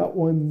one, that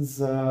one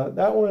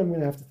I'm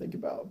gonna have to think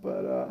about.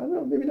 But I don't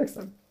know. Maybe next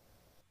time.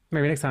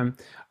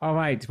 All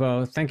right.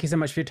 Well, thank you so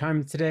much for your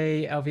time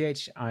today,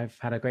 LVH. I've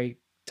had a great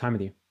time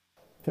with you.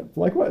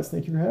 Likewise.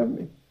 Thank you for having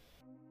me.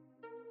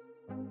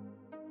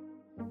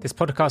 This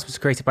podcast was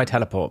created by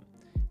Teleport.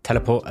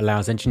 Teleport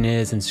allows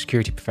engineers and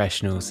security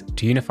professionals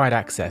to unified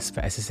access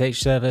for SSH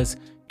servers,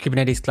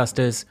 Kubernetes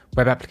clusters,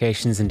 web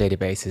applications, and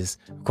databases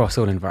across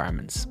all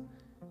environments.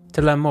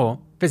 To learn more,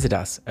 visit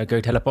us at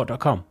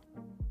goteleport.com.